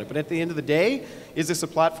debate about it. But at the end of the day, is this a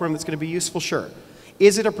platform that's going to be useful? Sure.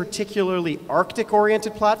 Is it a particularly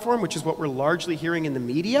Arctic-oriented platform, which is what we're largely hearing in the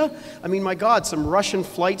media? I mean, my God, some Russian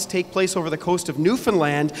flights take place over the coast of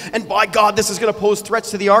Newfoundland, and by God, this is going to pose threats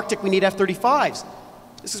to the Arctic. We need F-35s.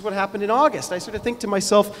 This is what happened in August. I sort of think to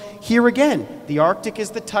myself, here again, the Arctic is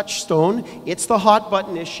the touchstone. It's the hot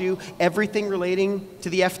button issue. Everything relating to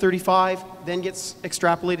the F-35 then gets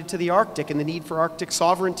extrapolated to the Arctic and the need for Arctic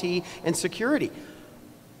sovereignty and security.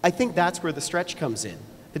 I think that's where the stretch comes in.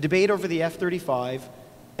 The debate over the F-35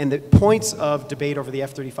 and the points of debate over the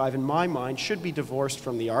F-35, in my mind, should be divorced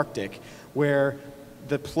from the Arctic, where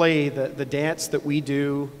the play, the dance that we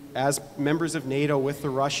do as members of NATO with the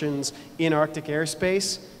Russians in Arctic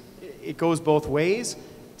airspace, it goes both ways.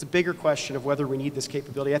 It's a bigger question of whether we need this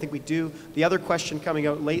capability. I think we do. The other question coming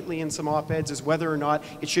out lately in some op-eds is whether or not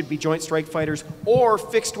it should be joint strike fighters or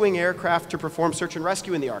fixed-wing aircraft to perform search and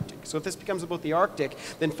rescue in the Arctic. So if this becomes about the Arctic,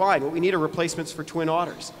 then fine. What we need are replacements for Twin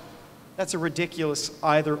Otters. That's a ridiculous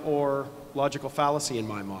either-or logical fallacy in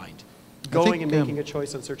my mind. Going and making a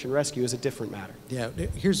choice on search and rescue is a different matter. Yeah,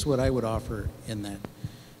 here's what I would offer in that.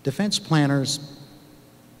 Defense planners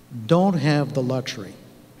don't have the luxury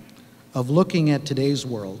of looking at today's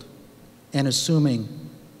world and assuming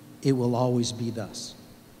it will always be thus.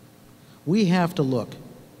 We have to look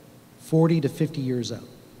 40 to 50 years out,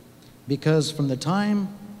 because from the time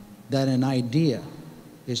that an idea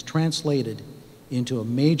is translated into a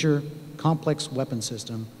major complex weapon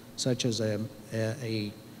system, such as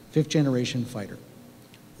a fifth-generation fighter,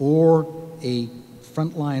 or a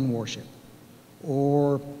frontline warship,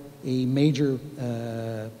 or a major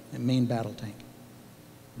main battle tank,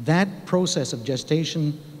 that process of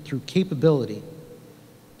gestation through capability,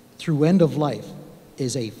 through end of life,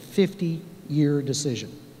 is a 50-year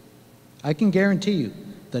decision. I can guarantee you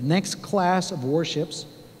the next class of warships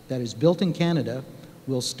that is built in Canada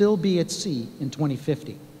will still be at sea in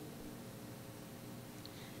 2050.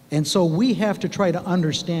 And so we have to try to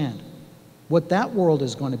understand what that world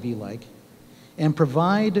is going to be like and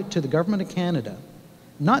provide to the government of Canada,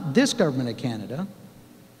 not this government of Canada,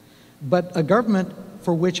 but a government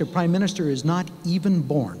for which a prime minister is not even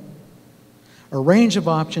born, a range of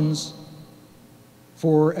options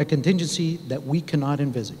for a contingency that we cannot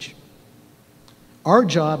envisage. Our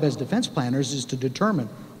job as defense planners is to determine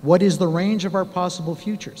what is the range of our possible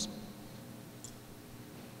futures,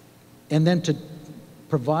 and then to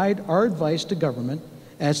provide our advice to government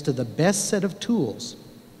as to the best set of tools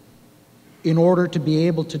in order to be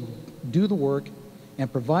able to do the work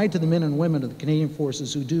and provide to the men and women of the Canadian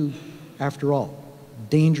Forces who do, after all,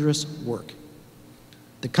 dangerous work,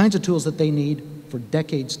 the kinds of tools that they need for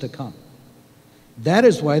decades to come. That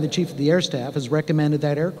is why the Chief of the Air Staff has recommended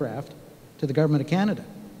that aircraft to the Government of Canada.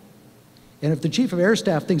 And if the Chief of Air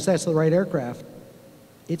Staff thinks that's the right aircraft,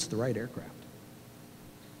 it's the right aircraft.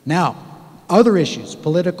 Now, other issues,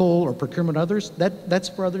 political or procurement others, that's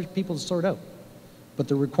for other people to sort out. But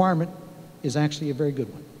the requirement is actually a very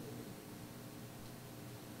good one.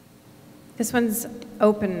 This one's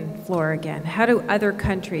open floor again. How do other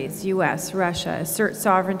countries, US, Russia, assert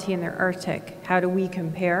sovereignty in their Arctic? How do we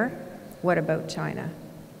compare? What about China?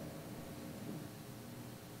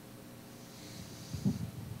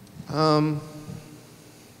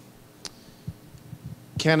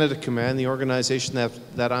 Canada Command, the organization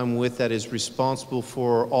that I'm with that is responsible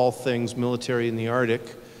for all things military in the Arctic,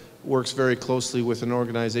 works very closely with an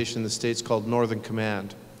organization in the States called Northern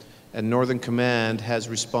Command. And Northern Command has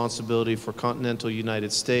responsibility for continental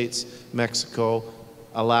United States, Mexico,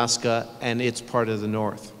 Alaska, and its part of the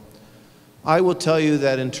North. I will tell you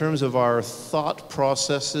that in terms of our thought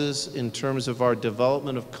processes, in terms of our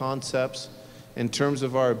development of concepts, in terms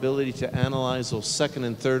of our ability to analyze those second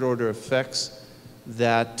and third order effects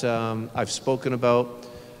that I've spoken about,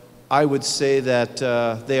 I would say that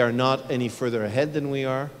they are not any further ahead than we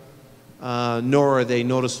are, nor are they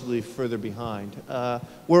noticeably further behind.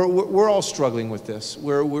 We're all struggling with this.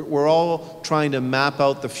 We're all trying to map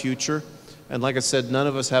out the future, and like I said, none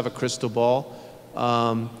of us have a crystal ball.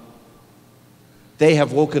 They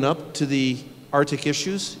have woken up to the Arctic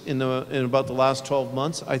issues in about the last 12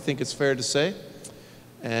 months, I think it's fair to say.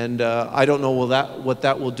 And I don't know what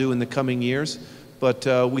that will do in the coming years, but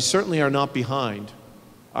we certainly are not behind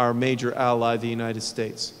our major ally, the United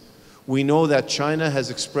States. We know that China has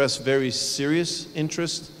expressed very serious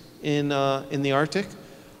interest in the Arctic.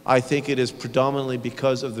 I think it is predominantly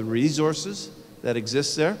because of the resources that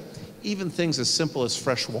exist there, even things as simple as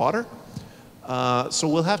fresh water. So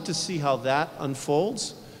we'll have to see how that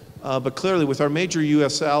unfolds. But clearly, with our major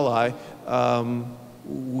U.S. ally,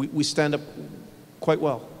 we stand up quite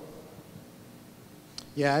well.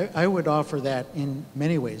 Yeah, I would offer that in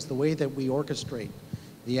many ways, the way that we orchestrate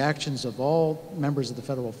the actions of all members of the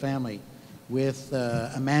federal family with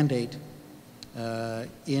a mandate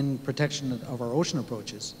in protection of our ocean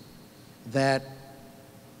approaches, that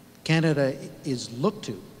Canada is looked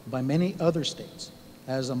to by many other states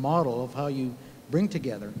as a model of how you bring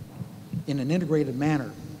together in an integrated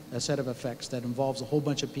manner a set of effects that involves a whole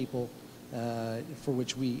bunch of people for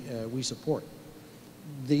which we support.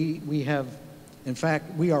 We have, in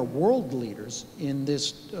fact, we are world leaders in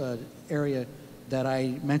this area that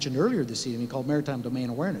I mentioned earlier this evening called Maritime Domain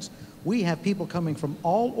Awareness. We have people coming from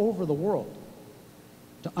all over the world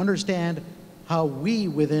to understand how we,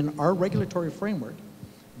 within our regulatory framework,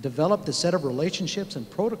 develop the set of relationships and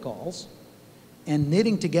protocols and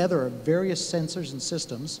knitting together of various sensors and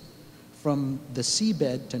systems from the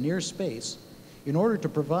seabed to near space in order to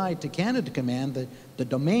provide to Canada Command the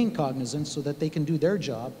domain cognizance so that they can do their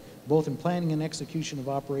job both in planning and execution of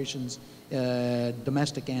operations,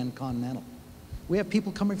 domestic and continental. We have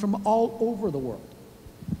people coming from all over the world.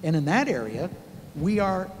 And in that area, we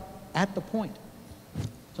are at the point.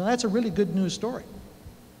 So that's a really good news story.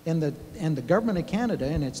 And the government of Canada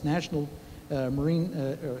and its national marine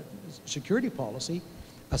security policy,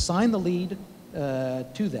 assign the lead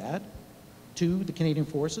to that, to the Canadian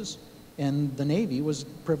Forces, and the Navy was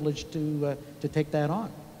privileged to take that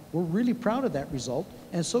on. We're really proud of that result,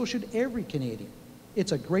 and so should every Canadian.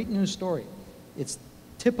 It's a great news story. It's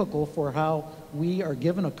typical for how we are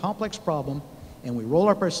given a complex problem, and we roll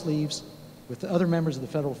up our sleeves with the other members of the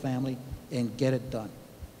federal family and get it done.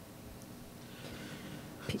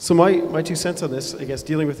 So my 2 cents on this, I guess,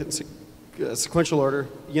 dealing with it in sequential order.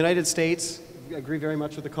 The United States, I agree very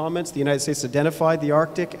much with the comments. The United States identified the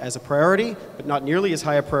Arctic as a priority, but not nearly as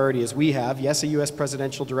high a priority as we have. Yes, a U.S.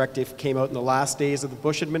 presidential directive came out in the last days of the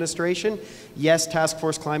Bush administration. Yes, Task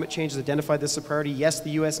Force Climate Change has identified this as a priority. Yes,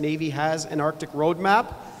 the U.S. Navy has an Arctic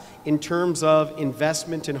roadmap. In terms of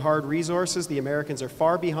investment in hard resources, the Americans are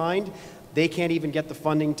far behind. They can't even get the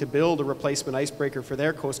funding to build a replacement icebreaker for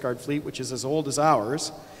their Coast Guard fleet, which is as old as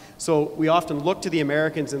ours. So we often look to the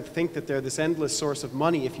Americans and think that they're this endless source of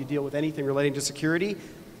money if you deal with anything relating to security.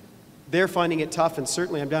 They're finding it tough, and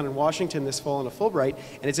certainly I'm down in Washington this fall on a Fulbright,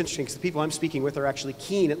 and it's interesting because the people I'm speaking with are actually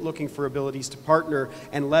keen at looking for abilities to partner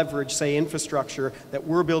and leverage, say, infrastructure that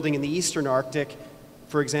we're building in the Eastern Arctic,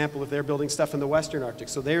 for example, if they're building stuff in the Western Arctic.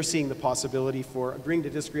 So they're seeing the possibility for agreeing to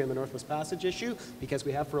disagree on the Northwest Passage issue, because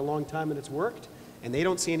we have for a long time and it's worked, and they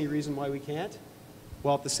don't see any reason why we can't,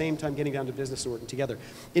 while at the same time getting down to business and working together.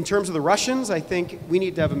 In terms of the Russians, I think we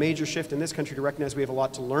need to have a major shift in this country to recognize we have a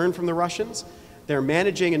lot to learn from the Russians. They're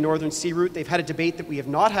managing a northern sea route. They've had a debate that we have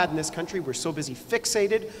not had in this country. We're so busy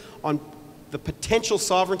fixated on the potential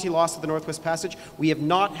sovereignty loss of the Northwest Passage. We have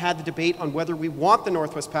not had the debate on whether we want the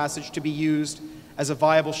Northwest Passage to be used as a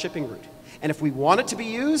viable shipping route. And if we want it to be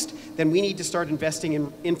used, then we need to start investing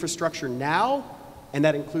in infrastructure now, and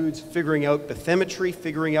that includes figuring out bathymetry,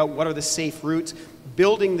 figuring out what are the safe routes,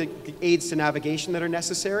 building the aids to navigation that are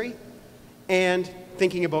necessary, and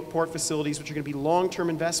thinking about port facilities, which are going to be long-term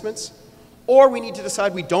investments. Or we need to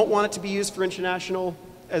decide we don't want it to be used for international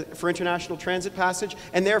transit passage,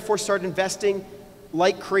 and therefore start investing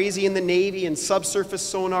like crazy in the Navy and subsurface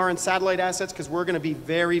sonar and satellite assets, because we're going to be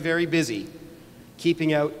very, very busy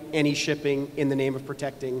keeping out any shipping in the name of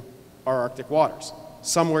protecting our Arctic waters.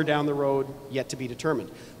 Somewhere down the road, yet to be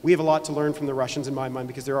determined. We have a lot to learn from the Russians, in my mind,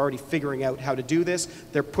 because they're already figuring out how to do this.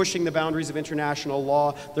 They're pushing the boundaries of international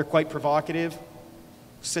law. They're quite provocative.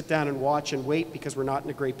 Sit down and watch and wait, because we're not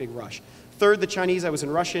in a great big rush. Third, the Chinese. I was in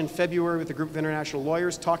Russia in February with a group of international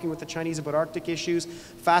lawyers talking with the Chinese about Arctic issues.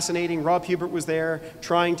 Fascinating. Rob Hubert was there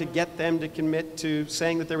trying to get them to commit to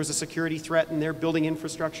saying that there was a security threat, and they're building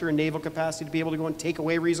infrastructure and naval capacity to be able to go and take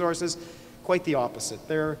away resources. Quite the opposite.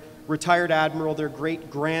 Their retired admiral, their great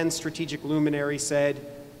grand strategic luminary, said,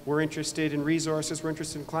 we're interested in resources, we're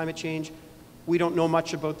interested in climate change. We don't know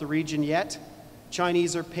much about the region yet.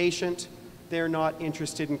 Chinese are patient. They're not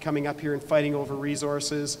interested in coming up here and fighting over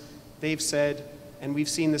resources. They've said, and we've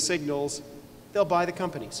seen the signals, they'll buy the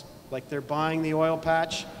companies. Like they're buying the oil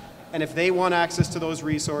patch, and if they want access to those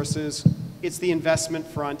resources, it's the investment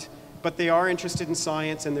front. But they are interested in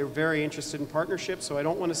science, and they're very interested in partnership, so I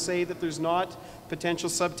don't want to say that there's not potential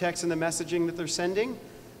subtext in the messaging that they're sending,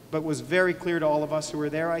 but it was very clear to all of us who were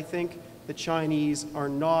there, I think, the Chinese are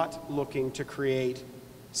not looking to create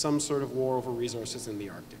some sort of war over resources in the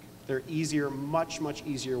Arctic. There are easier, much, much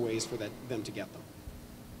easier ways for them to get them.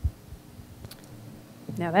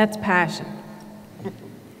 Now that's passion.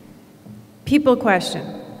 People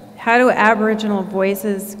question. How do Aboriginal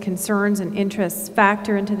voices, concerns, and interests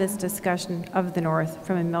factor into this discussion of the North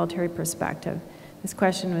from a military perspective? This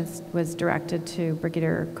question was directed to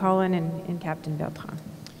Brigadier Collin and Captain Bertrand.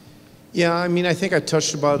 Yeah, I mean, I think I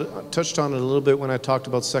touched on it a little bit when I talked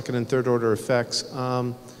about second and third order effects.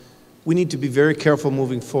 We need to be very careful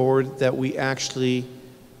moving forward that we actually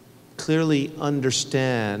clearly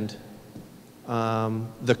understand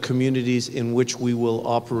the communities in which we will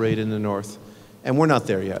operate in the North. And we're not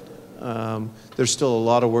there yet. There's still a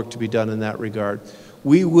lot of work to be done in that regard.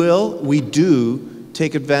 We do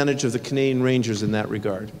take advantage of the Canadian Rangers in that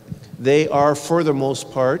regard. They are, for the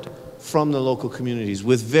most part, from the local communities,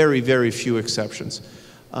 with very, very few exceptions.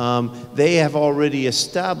 They have already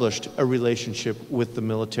established a relationship with the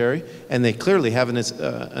military, and they clearly have an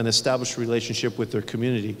established relationship with their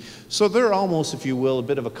community. So they're almost, if you will, a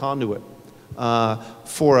bit of a conduit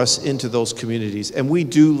for us into those communities, and we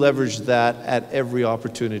do leverage that at every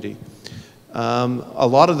opportunity. A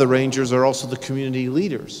lot of the Rangers are also the community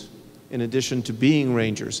leaders, in addition to being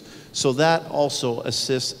Rangers. So that also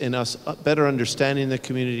assists in us better understanding the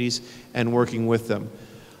communities and working with them.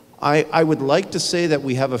 I would like to say that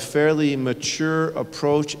we have a fairly mature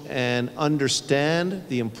approach and understand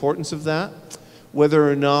the importance of that.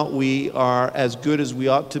 Whether or not we are as good as we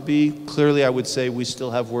ought to be, clearly I would say we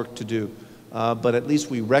still have work to do. But at least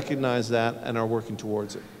we recognize that and are working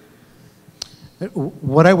towards it.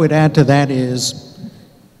 What I would add to that is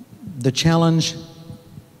the challenge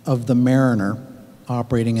of the mariner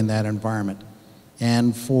operating in that environment.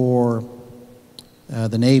 And for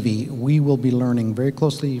the Navy, we will be learning very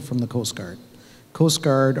closely from the Coast Guard. Coast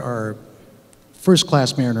Guard are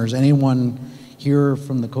first-class mariners. Anyone here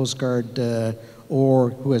from the Coast Guard or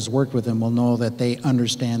who has worked with them will know that they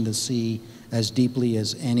understand the sea as deeply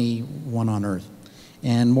as anyone on earth.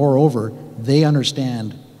 And moreover, they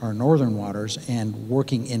understand our northern waters and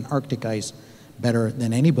working in Arctic ice better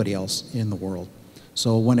than anybody else in the world.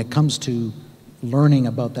 So when it comes to learning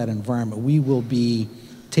about that environment, we will be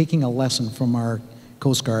taking a lesson from our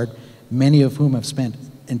Coast Guard, many of whom have spent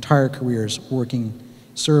entire careers working,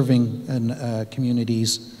 serving in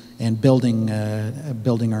communities and building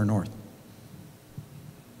our north.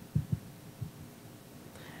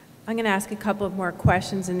 I'm going to ask a couple of more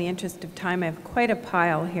questions in the interest of time. I have quite a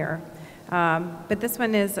pile here. But this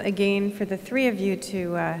one is, again, for the three of you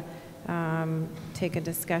to take a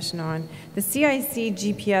discussion on. The CIC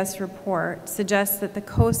GPS report suggests that the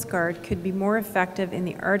Coast Guard could be more effective in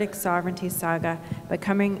the Arctic sovereignty saga by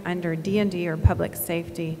coming under D&D or public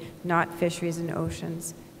safety, not fisheries and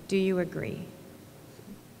oceans. Do you agree?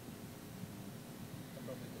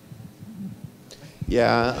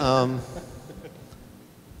 Yeah,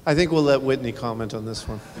 I think we'll let Whitney comment on this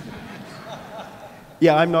one.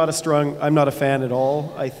 Yeah, I'm not a fan at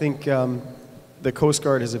all. I think the Coast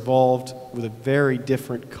Guard has evolved with a very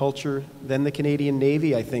different culture than the Canadian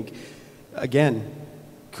Navy. I think, again,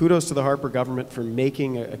 kudos to the Harper government for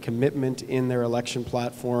making a commitment in their election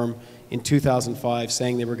platform in 2005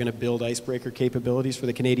 saying they were going to build icebreaker capabilities for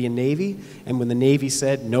the Canadian Navy. And when the Navy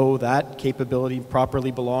said, no, that capability properly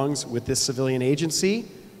belongs with this civilian agency,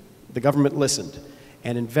 the government listened.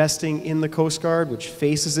 And investing in the Coast Guard, which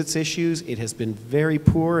faces its issues, it has been very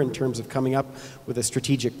poor in terms of coming up with a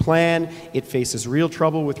strategic plan. It faces real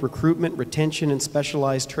trouble with recruitment, retention, and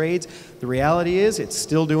specialized trades. The reality is it's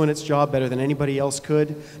still doing its job better than anybody else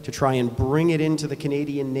could. To try and bring it into the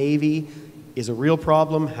Canadian Navy is a real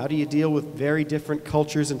problem. How do you deal with very different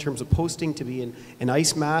cultures in terms of posting to be an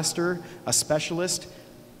ice master, a specialist?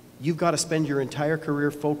 You've got to spend your entire career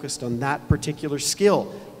focused on that particular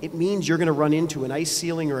skill. It means you're going to run into an ice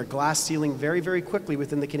ceiling or a glass ceiling very, very quickly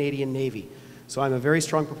within the Canadian Navy. So I'm a very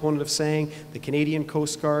strong proponent of saying the Canadian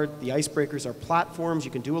Coast Guard, the icebreakers are platforms.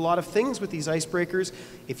 You can do a lot of things with these icebreakers.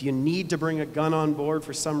 If you need to bring a gun on board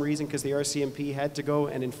for some reason because the RCMP had to go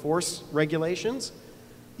and enforce regulations,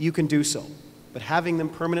 you can do so. But having them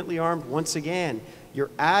permanently armed, once again,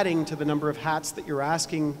 you're adding to the number of hats that you're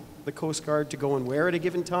asking the Coast Guard to go and wear at a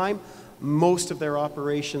given time. Most of their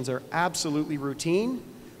operations are absolutely routine,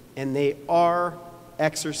 and they are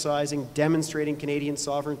exercising, demonstrating Canadian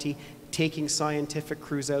sovereignty, taking scientific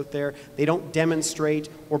crews out there. They don't demonstrate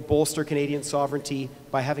or bolster Canadian sovereignty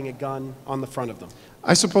by having a gun on the front of them.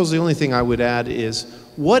 I suppose the only thing I would add is,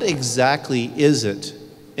 what exactly is it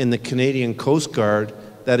in the Canadian Coast Guard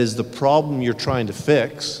that is the problem you're trying to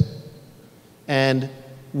fix? And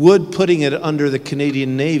would putting it under the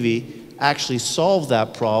Canadian Navy actually solve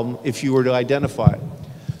that problem if you were to identify it?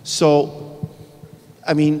 So,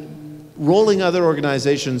 I mean, rolling other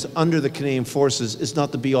organizations under the Canadian Forces is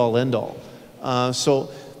not the be-all, end-all. So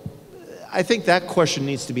I think that question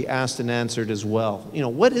needs to be asked and answered as well. You know,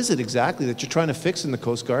 what is it exactly that you're trying to fix in the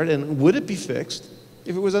Coast Guard, and would it be fixed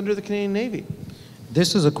if it was under the Canadian Navy?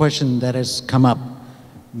 This is a question that has come up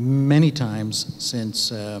many times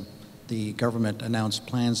since the government announced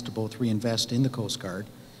plans to both reinvest in the Coast Guard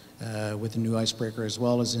with a new icebreaker, as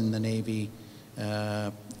well as in the Navy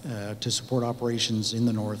to support operations in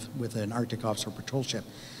the north with an Arctic officer patrol ship.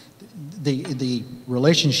 The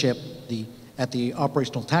relationship at the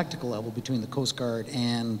operational tactical level between the Coast Guard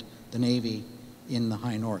and the Navy in the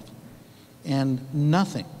high north. And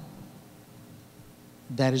nothing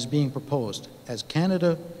that is being proposed as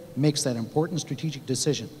Canada makes that important strategic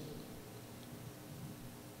decision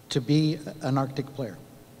to be an Arctic player.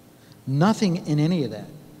 Nothing in any of that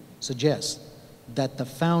suggests that the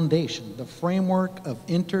foundation, the framework of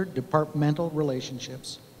interdepartmental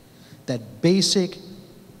relationships, that basic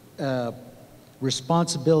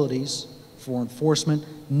responsibilities for enforcement,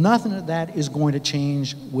 nothing of that is going to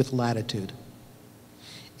change with latitude.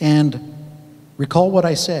 And recall what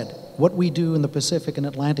I said, what we do in the Pacific and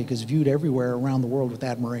Atlantic is viewed everywhere around the world with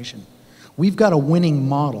admiration. We've got a winning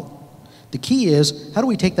model. The key is, how do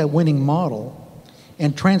we take that winning model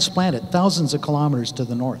and transplant it thousands of kilometers to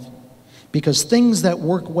the north? Because things that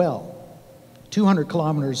work well, 200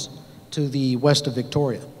 kilometers to the west of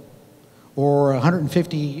Victoria, or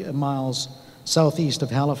 150 miles southeast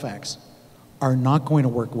of Halifax, are not going to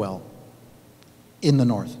work well in the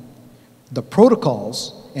north. The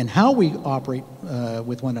protocols and how we operate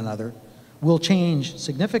with one another will change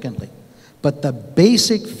significantly. But the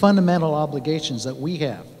basic fundamental obligations that we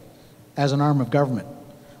have as an arm of government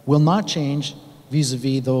will not change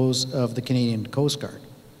vis-a-vis those of the Canadian Coast Guard.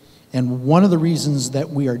 And one of the reasons that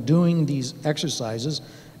we are doing these exercises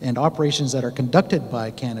and operations that are conducted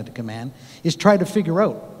by Canada Command is try to figure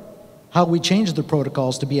out how we change the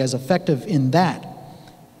protocols to be as effective in that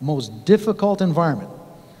most difficult environment,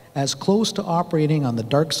 as close to operating on the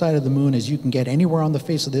dark side of the moon as you can get anywhere on the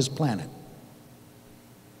face of this planet.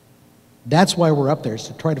 That's why we're up there, is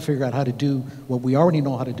to try to figure out how to do what we already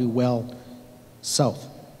know how to do well south.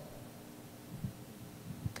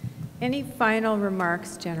 Any final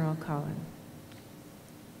remarks, General Collin?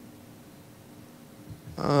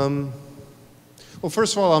 Well,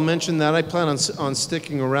 first of all, I'll mention that I plan on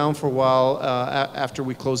sticking around for a while after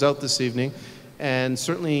we close out this evening. And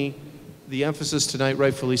certainly the emphasis tonight,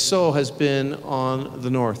 rightfully so, has been on the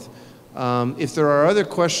North. If there are other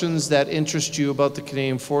questions that interest you about the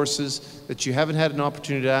Canadian Forces that you haven't had an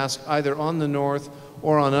opportunity to ask, either on the North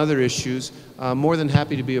or on other issues, more than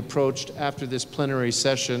happy to be approached after this plenary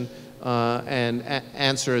session and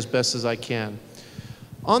answer as best as I can.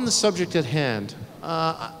 On the subject at hand,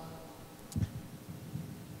 I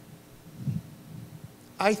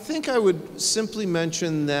think I would simply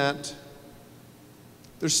mention that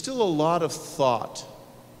there's still a lot of thought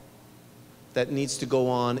that needs to go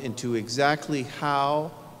on into exactly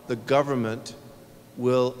how the government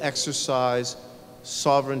will exercise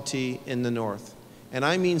sovereignty in the North. And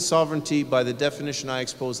I mean sovereignty by the definition I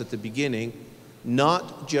exposed at the beginning,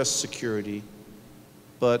 not just security,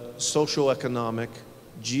 but socioeconomic,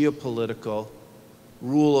 geopolitical,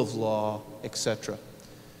 rule of law, etc.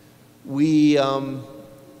 We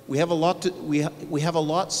have a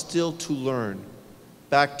lot still to learn.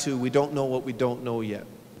 Back to we don't know what we don't know yet.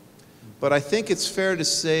 But I think it's fair to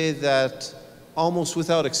say that almost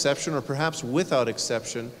without exception, or perhaps without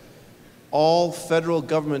exception, all federal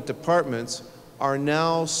government departments are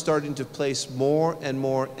now starting to place more and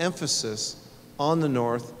more emphasis on the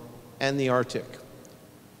North and the Arctic,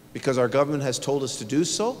 because our government has told us to do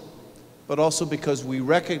so, but also because we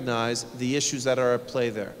recognize the issues that are at play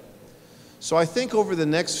there. So I think over the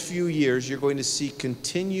next few years, you're going to see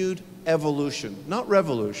continued evolution, not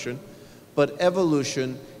revolution, but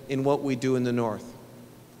evolution in what we do in the North.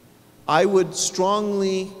 I would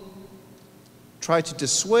strongly try to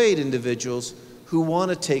dissuade individuals who want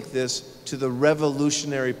to take this to the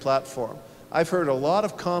revolutionary platform. I've heard a lot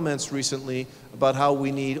of comments recently about how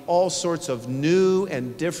we need all sorts of new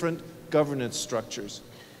and different governance structures,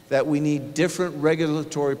 that we need different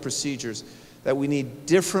regulatory procedures, that we need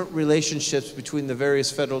different relationships between the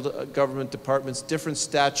various federal government departments, different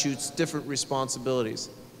statutes, different responsibilities.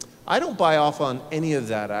 I don't buy off on any of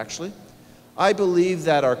that, actually. I believe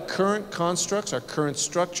that our current constructs, our current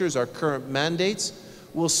structures, our current mandates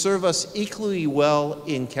will serve us equally well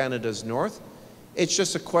in Canada's North. It's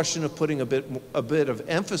just a question of putting a bit of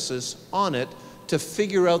emphasis on it to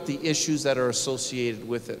figure out the issues that are associated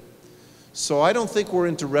with it. So I don't think we're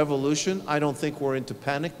into revolution. I don't think we're into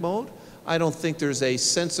panic mode. I don't think there's a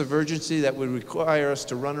sense of urgency that would require us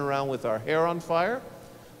to run around with our hair on fire.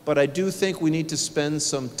 But I do think we need to spend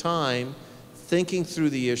some time thinking through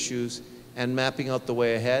the issues and mapping out the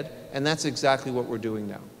way ahead. And that's exactly what we're doing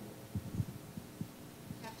now.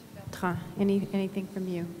 Bertrand, anything from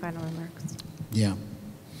you? Final remarks? Yeah.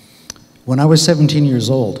 When I was 17 years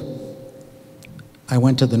old, I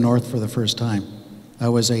went to the North for the first time. I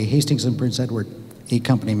was a Hastings and Prince Edward A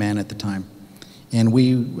Company man at the time. And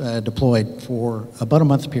we deployed for about a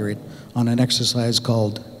month period on an exercise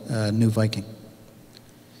called New Viking.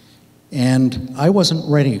 And I wasn't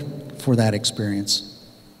ready for that experience,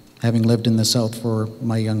 having lived in the South for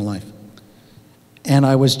my young life. And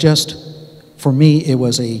I was just, for me, it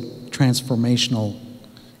was a transformational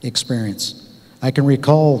experience. I can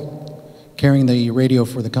recall carrying the radio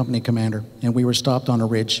for the company commander, and we were stopped on a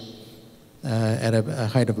ridge at a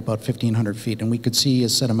height of about 1,500 feet, and we could see a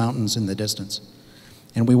set of mountains in the distance.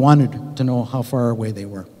 And we wanted to know how far away they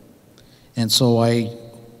were. And so I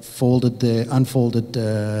unfolded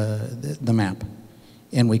the map,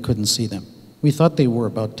 and we couldn't see them. We thought they were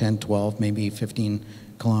about 10, 12, maybe 15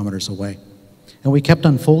 kilometers away. And we kept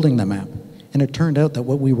unfolding the map, and it turned out that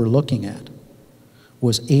what we were looking at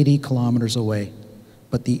was 80 kilometers away,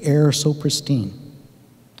 but the air so pristine,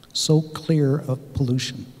 so clear of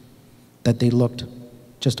pollution, that they looked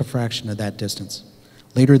just a fraction of that distance.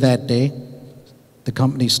 Later that day, the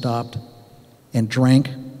company stopped and drank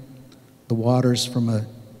the waters from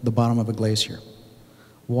the bottom of a glacier.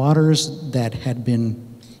 Waters that had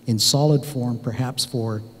been in solid form perhaps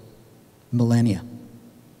for millennia,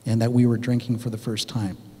 and that we were drinking for the first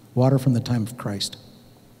time. Water from the time of Christ.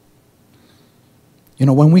 You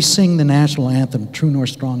know, when we sing the national anthem, True North,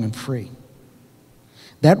 Strong and Free,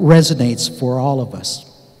 that resonates for all of us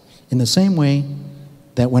in the same way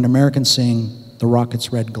that when Americans sing The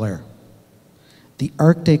Rocket's Red Glare. The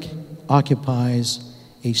Arctic occupies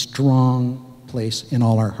a strong place in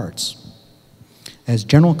all our hearts. As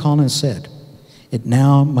General Collin said, it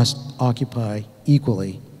now must occupy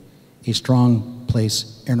equally a strong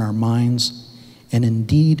place in our minds and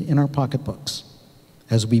indeed in our pocketbooks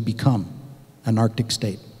as we become an Arctic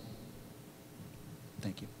state.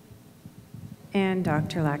 Thank you. And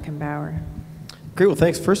Dr. Lackenbauer. Great. Well,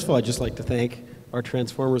 thanks. First of all, I'd just like to thank our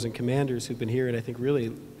transformers and commanders who've been here and I think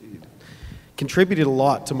really contributed a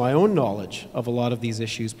lot to my own knowledge of a lot of these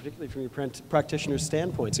issues, particularly from your practitioner's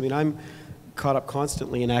standpoints. I mean, I'm caught up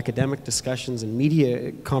constantly in academic discussions and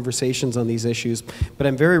media conversations on these issues, but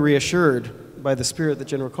I'm very reassured by the spirit that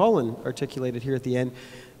General Collin articulated here at the end,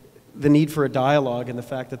 the need for a dialogue and the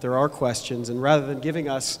fact that there are questions, and rather than giving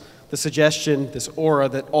us the suggestion, this aura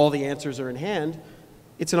that all the answers are in hand,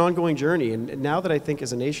 it's an ongoing journey. And now that I think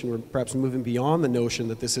as a nation we're perhaps moving beyond the notion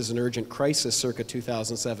that this is an urgent crisis circa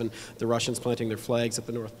 2007, the Russians planting their flags at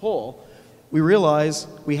the North Pole, we realize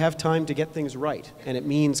we have time to get things right. And it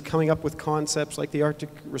means coming up with concepts like the Arctic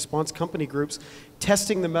Response Company groups,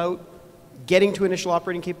 testing them out, getting to initial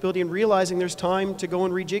operating capability, and realizing there's time to go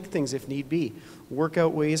and rejig things if need be. Work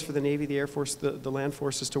out ways for the Navy, the Air Force, the land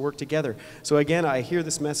forces to work together. So again, I hear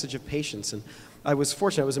this message of patience. And I was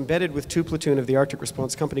fortunate. I was embedded with 2 platoon of the Arctic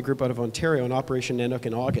Response Company group out of Ontario in Operation Nanook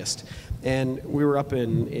in August. And we were up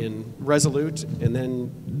in Resolute and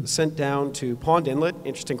then sent down to Pond Inlet.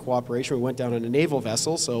 Interesting cooperation. We went down on a naval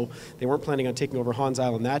vessel, so they weren't planning on taking over Hans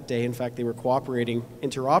Island that day. In fact, they were cooperating,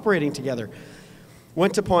 interoperating together.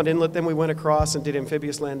 Went to Pond Inlet, then we went across and did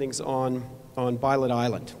amphibious landings on Bylot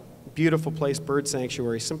Island. Beautiful place, bird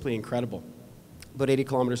sanctuary, simply incredible. About 80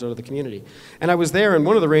 kilometers out of the community. And I was there, and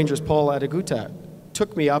one of the rangers, Paul Adeguta,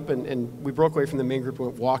 took me up, and we broke away from the main group and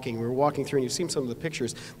went walking. We were walking through, and you've seen some of the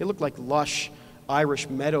pictures. They looked like lush Irish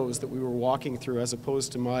meadows that we were walking through, as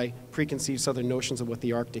opposed to my preconceived southern notions of what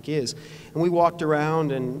the Arctic is. And we walked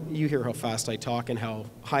around, and you hear how fast I talk and how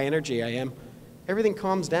high energy I am. Everything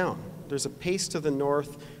calms down. There's a pace to the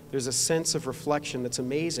north. There's a sense of reflection that's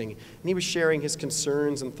amazing. And he was sharing his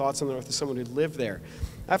concerns and thoughts on the north as someone who'd lived there.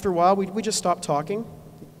 After a while, we just stopped talking.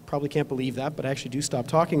 Probably can't believe that, but I actually do stop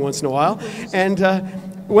talking once in a while. And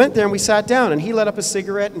went there and we sat down, and he lit up a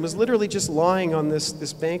cigarette and was literally just lying on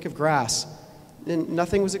this bank of grass. And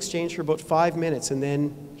nothing was exchanged for about 5 minutes, and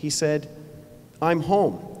then he said, "I'm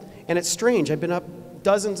home." And it's strange. I've been up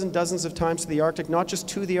dozens and dozens of times to the Arctic, not just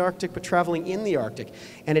to the Arctic, but traveling in the Arctic.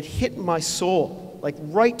 And it hit my soul, like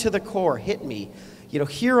right to the core, hit me. You know,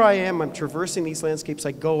 here I am, I'm traversing these landscapes,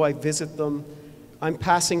 I go, I visit them, I'm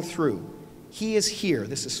passing through. He is here.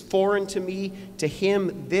 This is foreign to me. To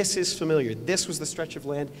him, this is familiar. This was the stretch of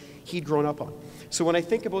land he'd grown up on. So when I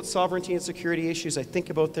think about sovereignty and security issues, I think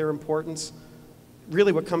about their importance.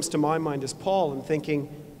 Really what comes to my mind is Paul, and thinking,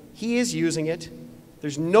 he is using it.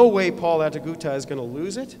 There's no way Paul Adeguta is going to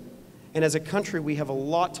lose it. And as a country, we have a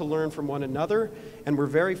lot to learn from one another, and we're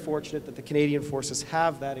very fortunate that the Canadian Forces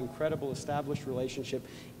have that incredible established relationship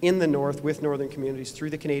in the north with northern communities through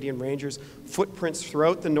the Canadian Rangers, footprints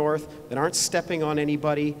throughout the north that aren't stepping on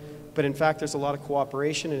anybody, but in fact there's a lot of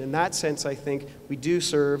cooperation, and in that sense I think we do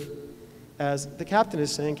serve, as the captain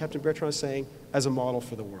is saying, Captain Bertrand is saying, as a model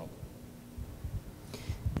for the world.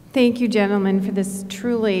 Thank you, gentlemen, for this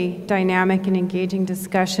truly dynamic and engaging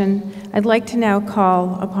discussion. I'd like to now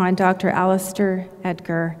call upon Dr. Alistair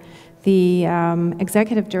Edgar, the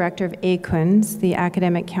Executive Director of ACUNS, the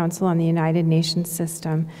Academic Council on the United Nations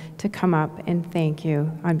System, to come up and thank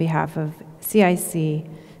you on behalf of CIC,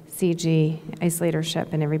 CG, ICE leadership,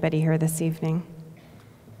 and everybody here this evening.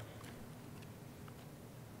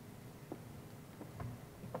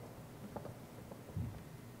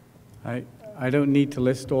 I don't need to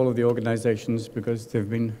list all of the organizations because they've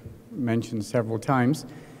been mentioned several times,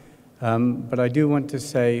 but I do want to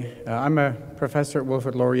say I'm a professor at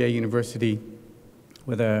Wilfrid Laurier University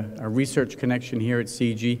with a research connection here at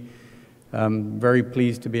CG. Very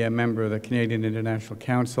pleased to be a member of the Canadian International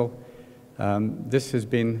Council. This has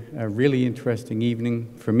been a really interesting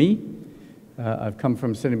evening for me. I've come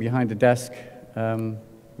from sitting behind a desk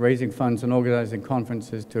raising funds and organizing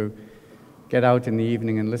conferences to get out in the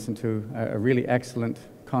evening and listen to a really excellent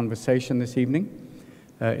conversation this evening.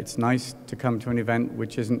 It's nice to come to an event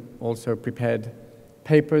which isn't also prepared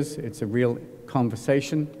papers. It's a real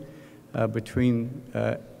conversation between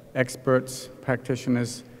experts,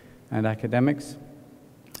 practitioners, and academics.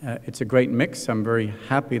 It's a great mix. I'm very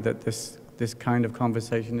happy that this kind of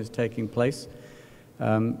conversation is taking place.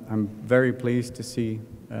 I'm very pleased to see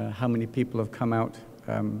how many people have come out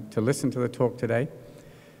to listen to the talk today.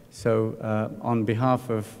 So on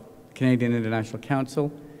behalf of Canadian International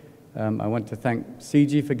Council, I want to thank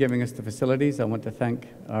CG for giving us the facilities. I want to thank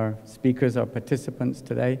our speakers, our participants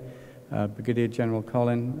today, Brigadier-General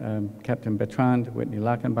Collin, Captain Bertrand, Whitney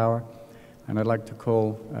Lackenbauer, and I'd like to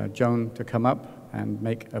call Joan to come up and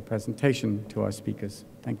make a presentation to our speakers.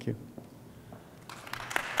 Thank you.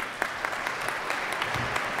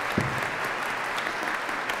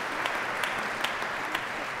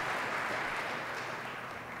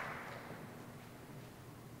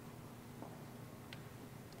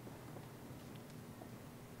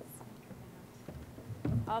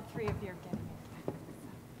 All three of you are getting it.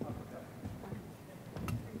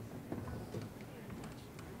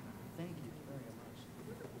 Thank you very much.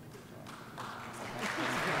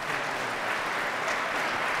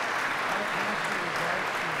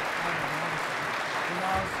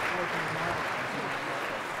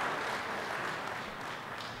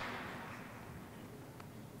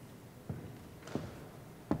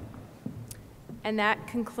 And that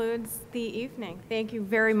concludes the evening. Thank you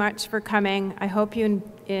very much for coming. I hope you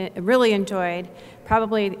really enjoyed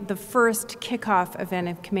probably the first kickoff event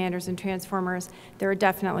of Commanders and Transformers. There are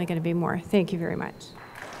definitely going to be more. Thank you very much.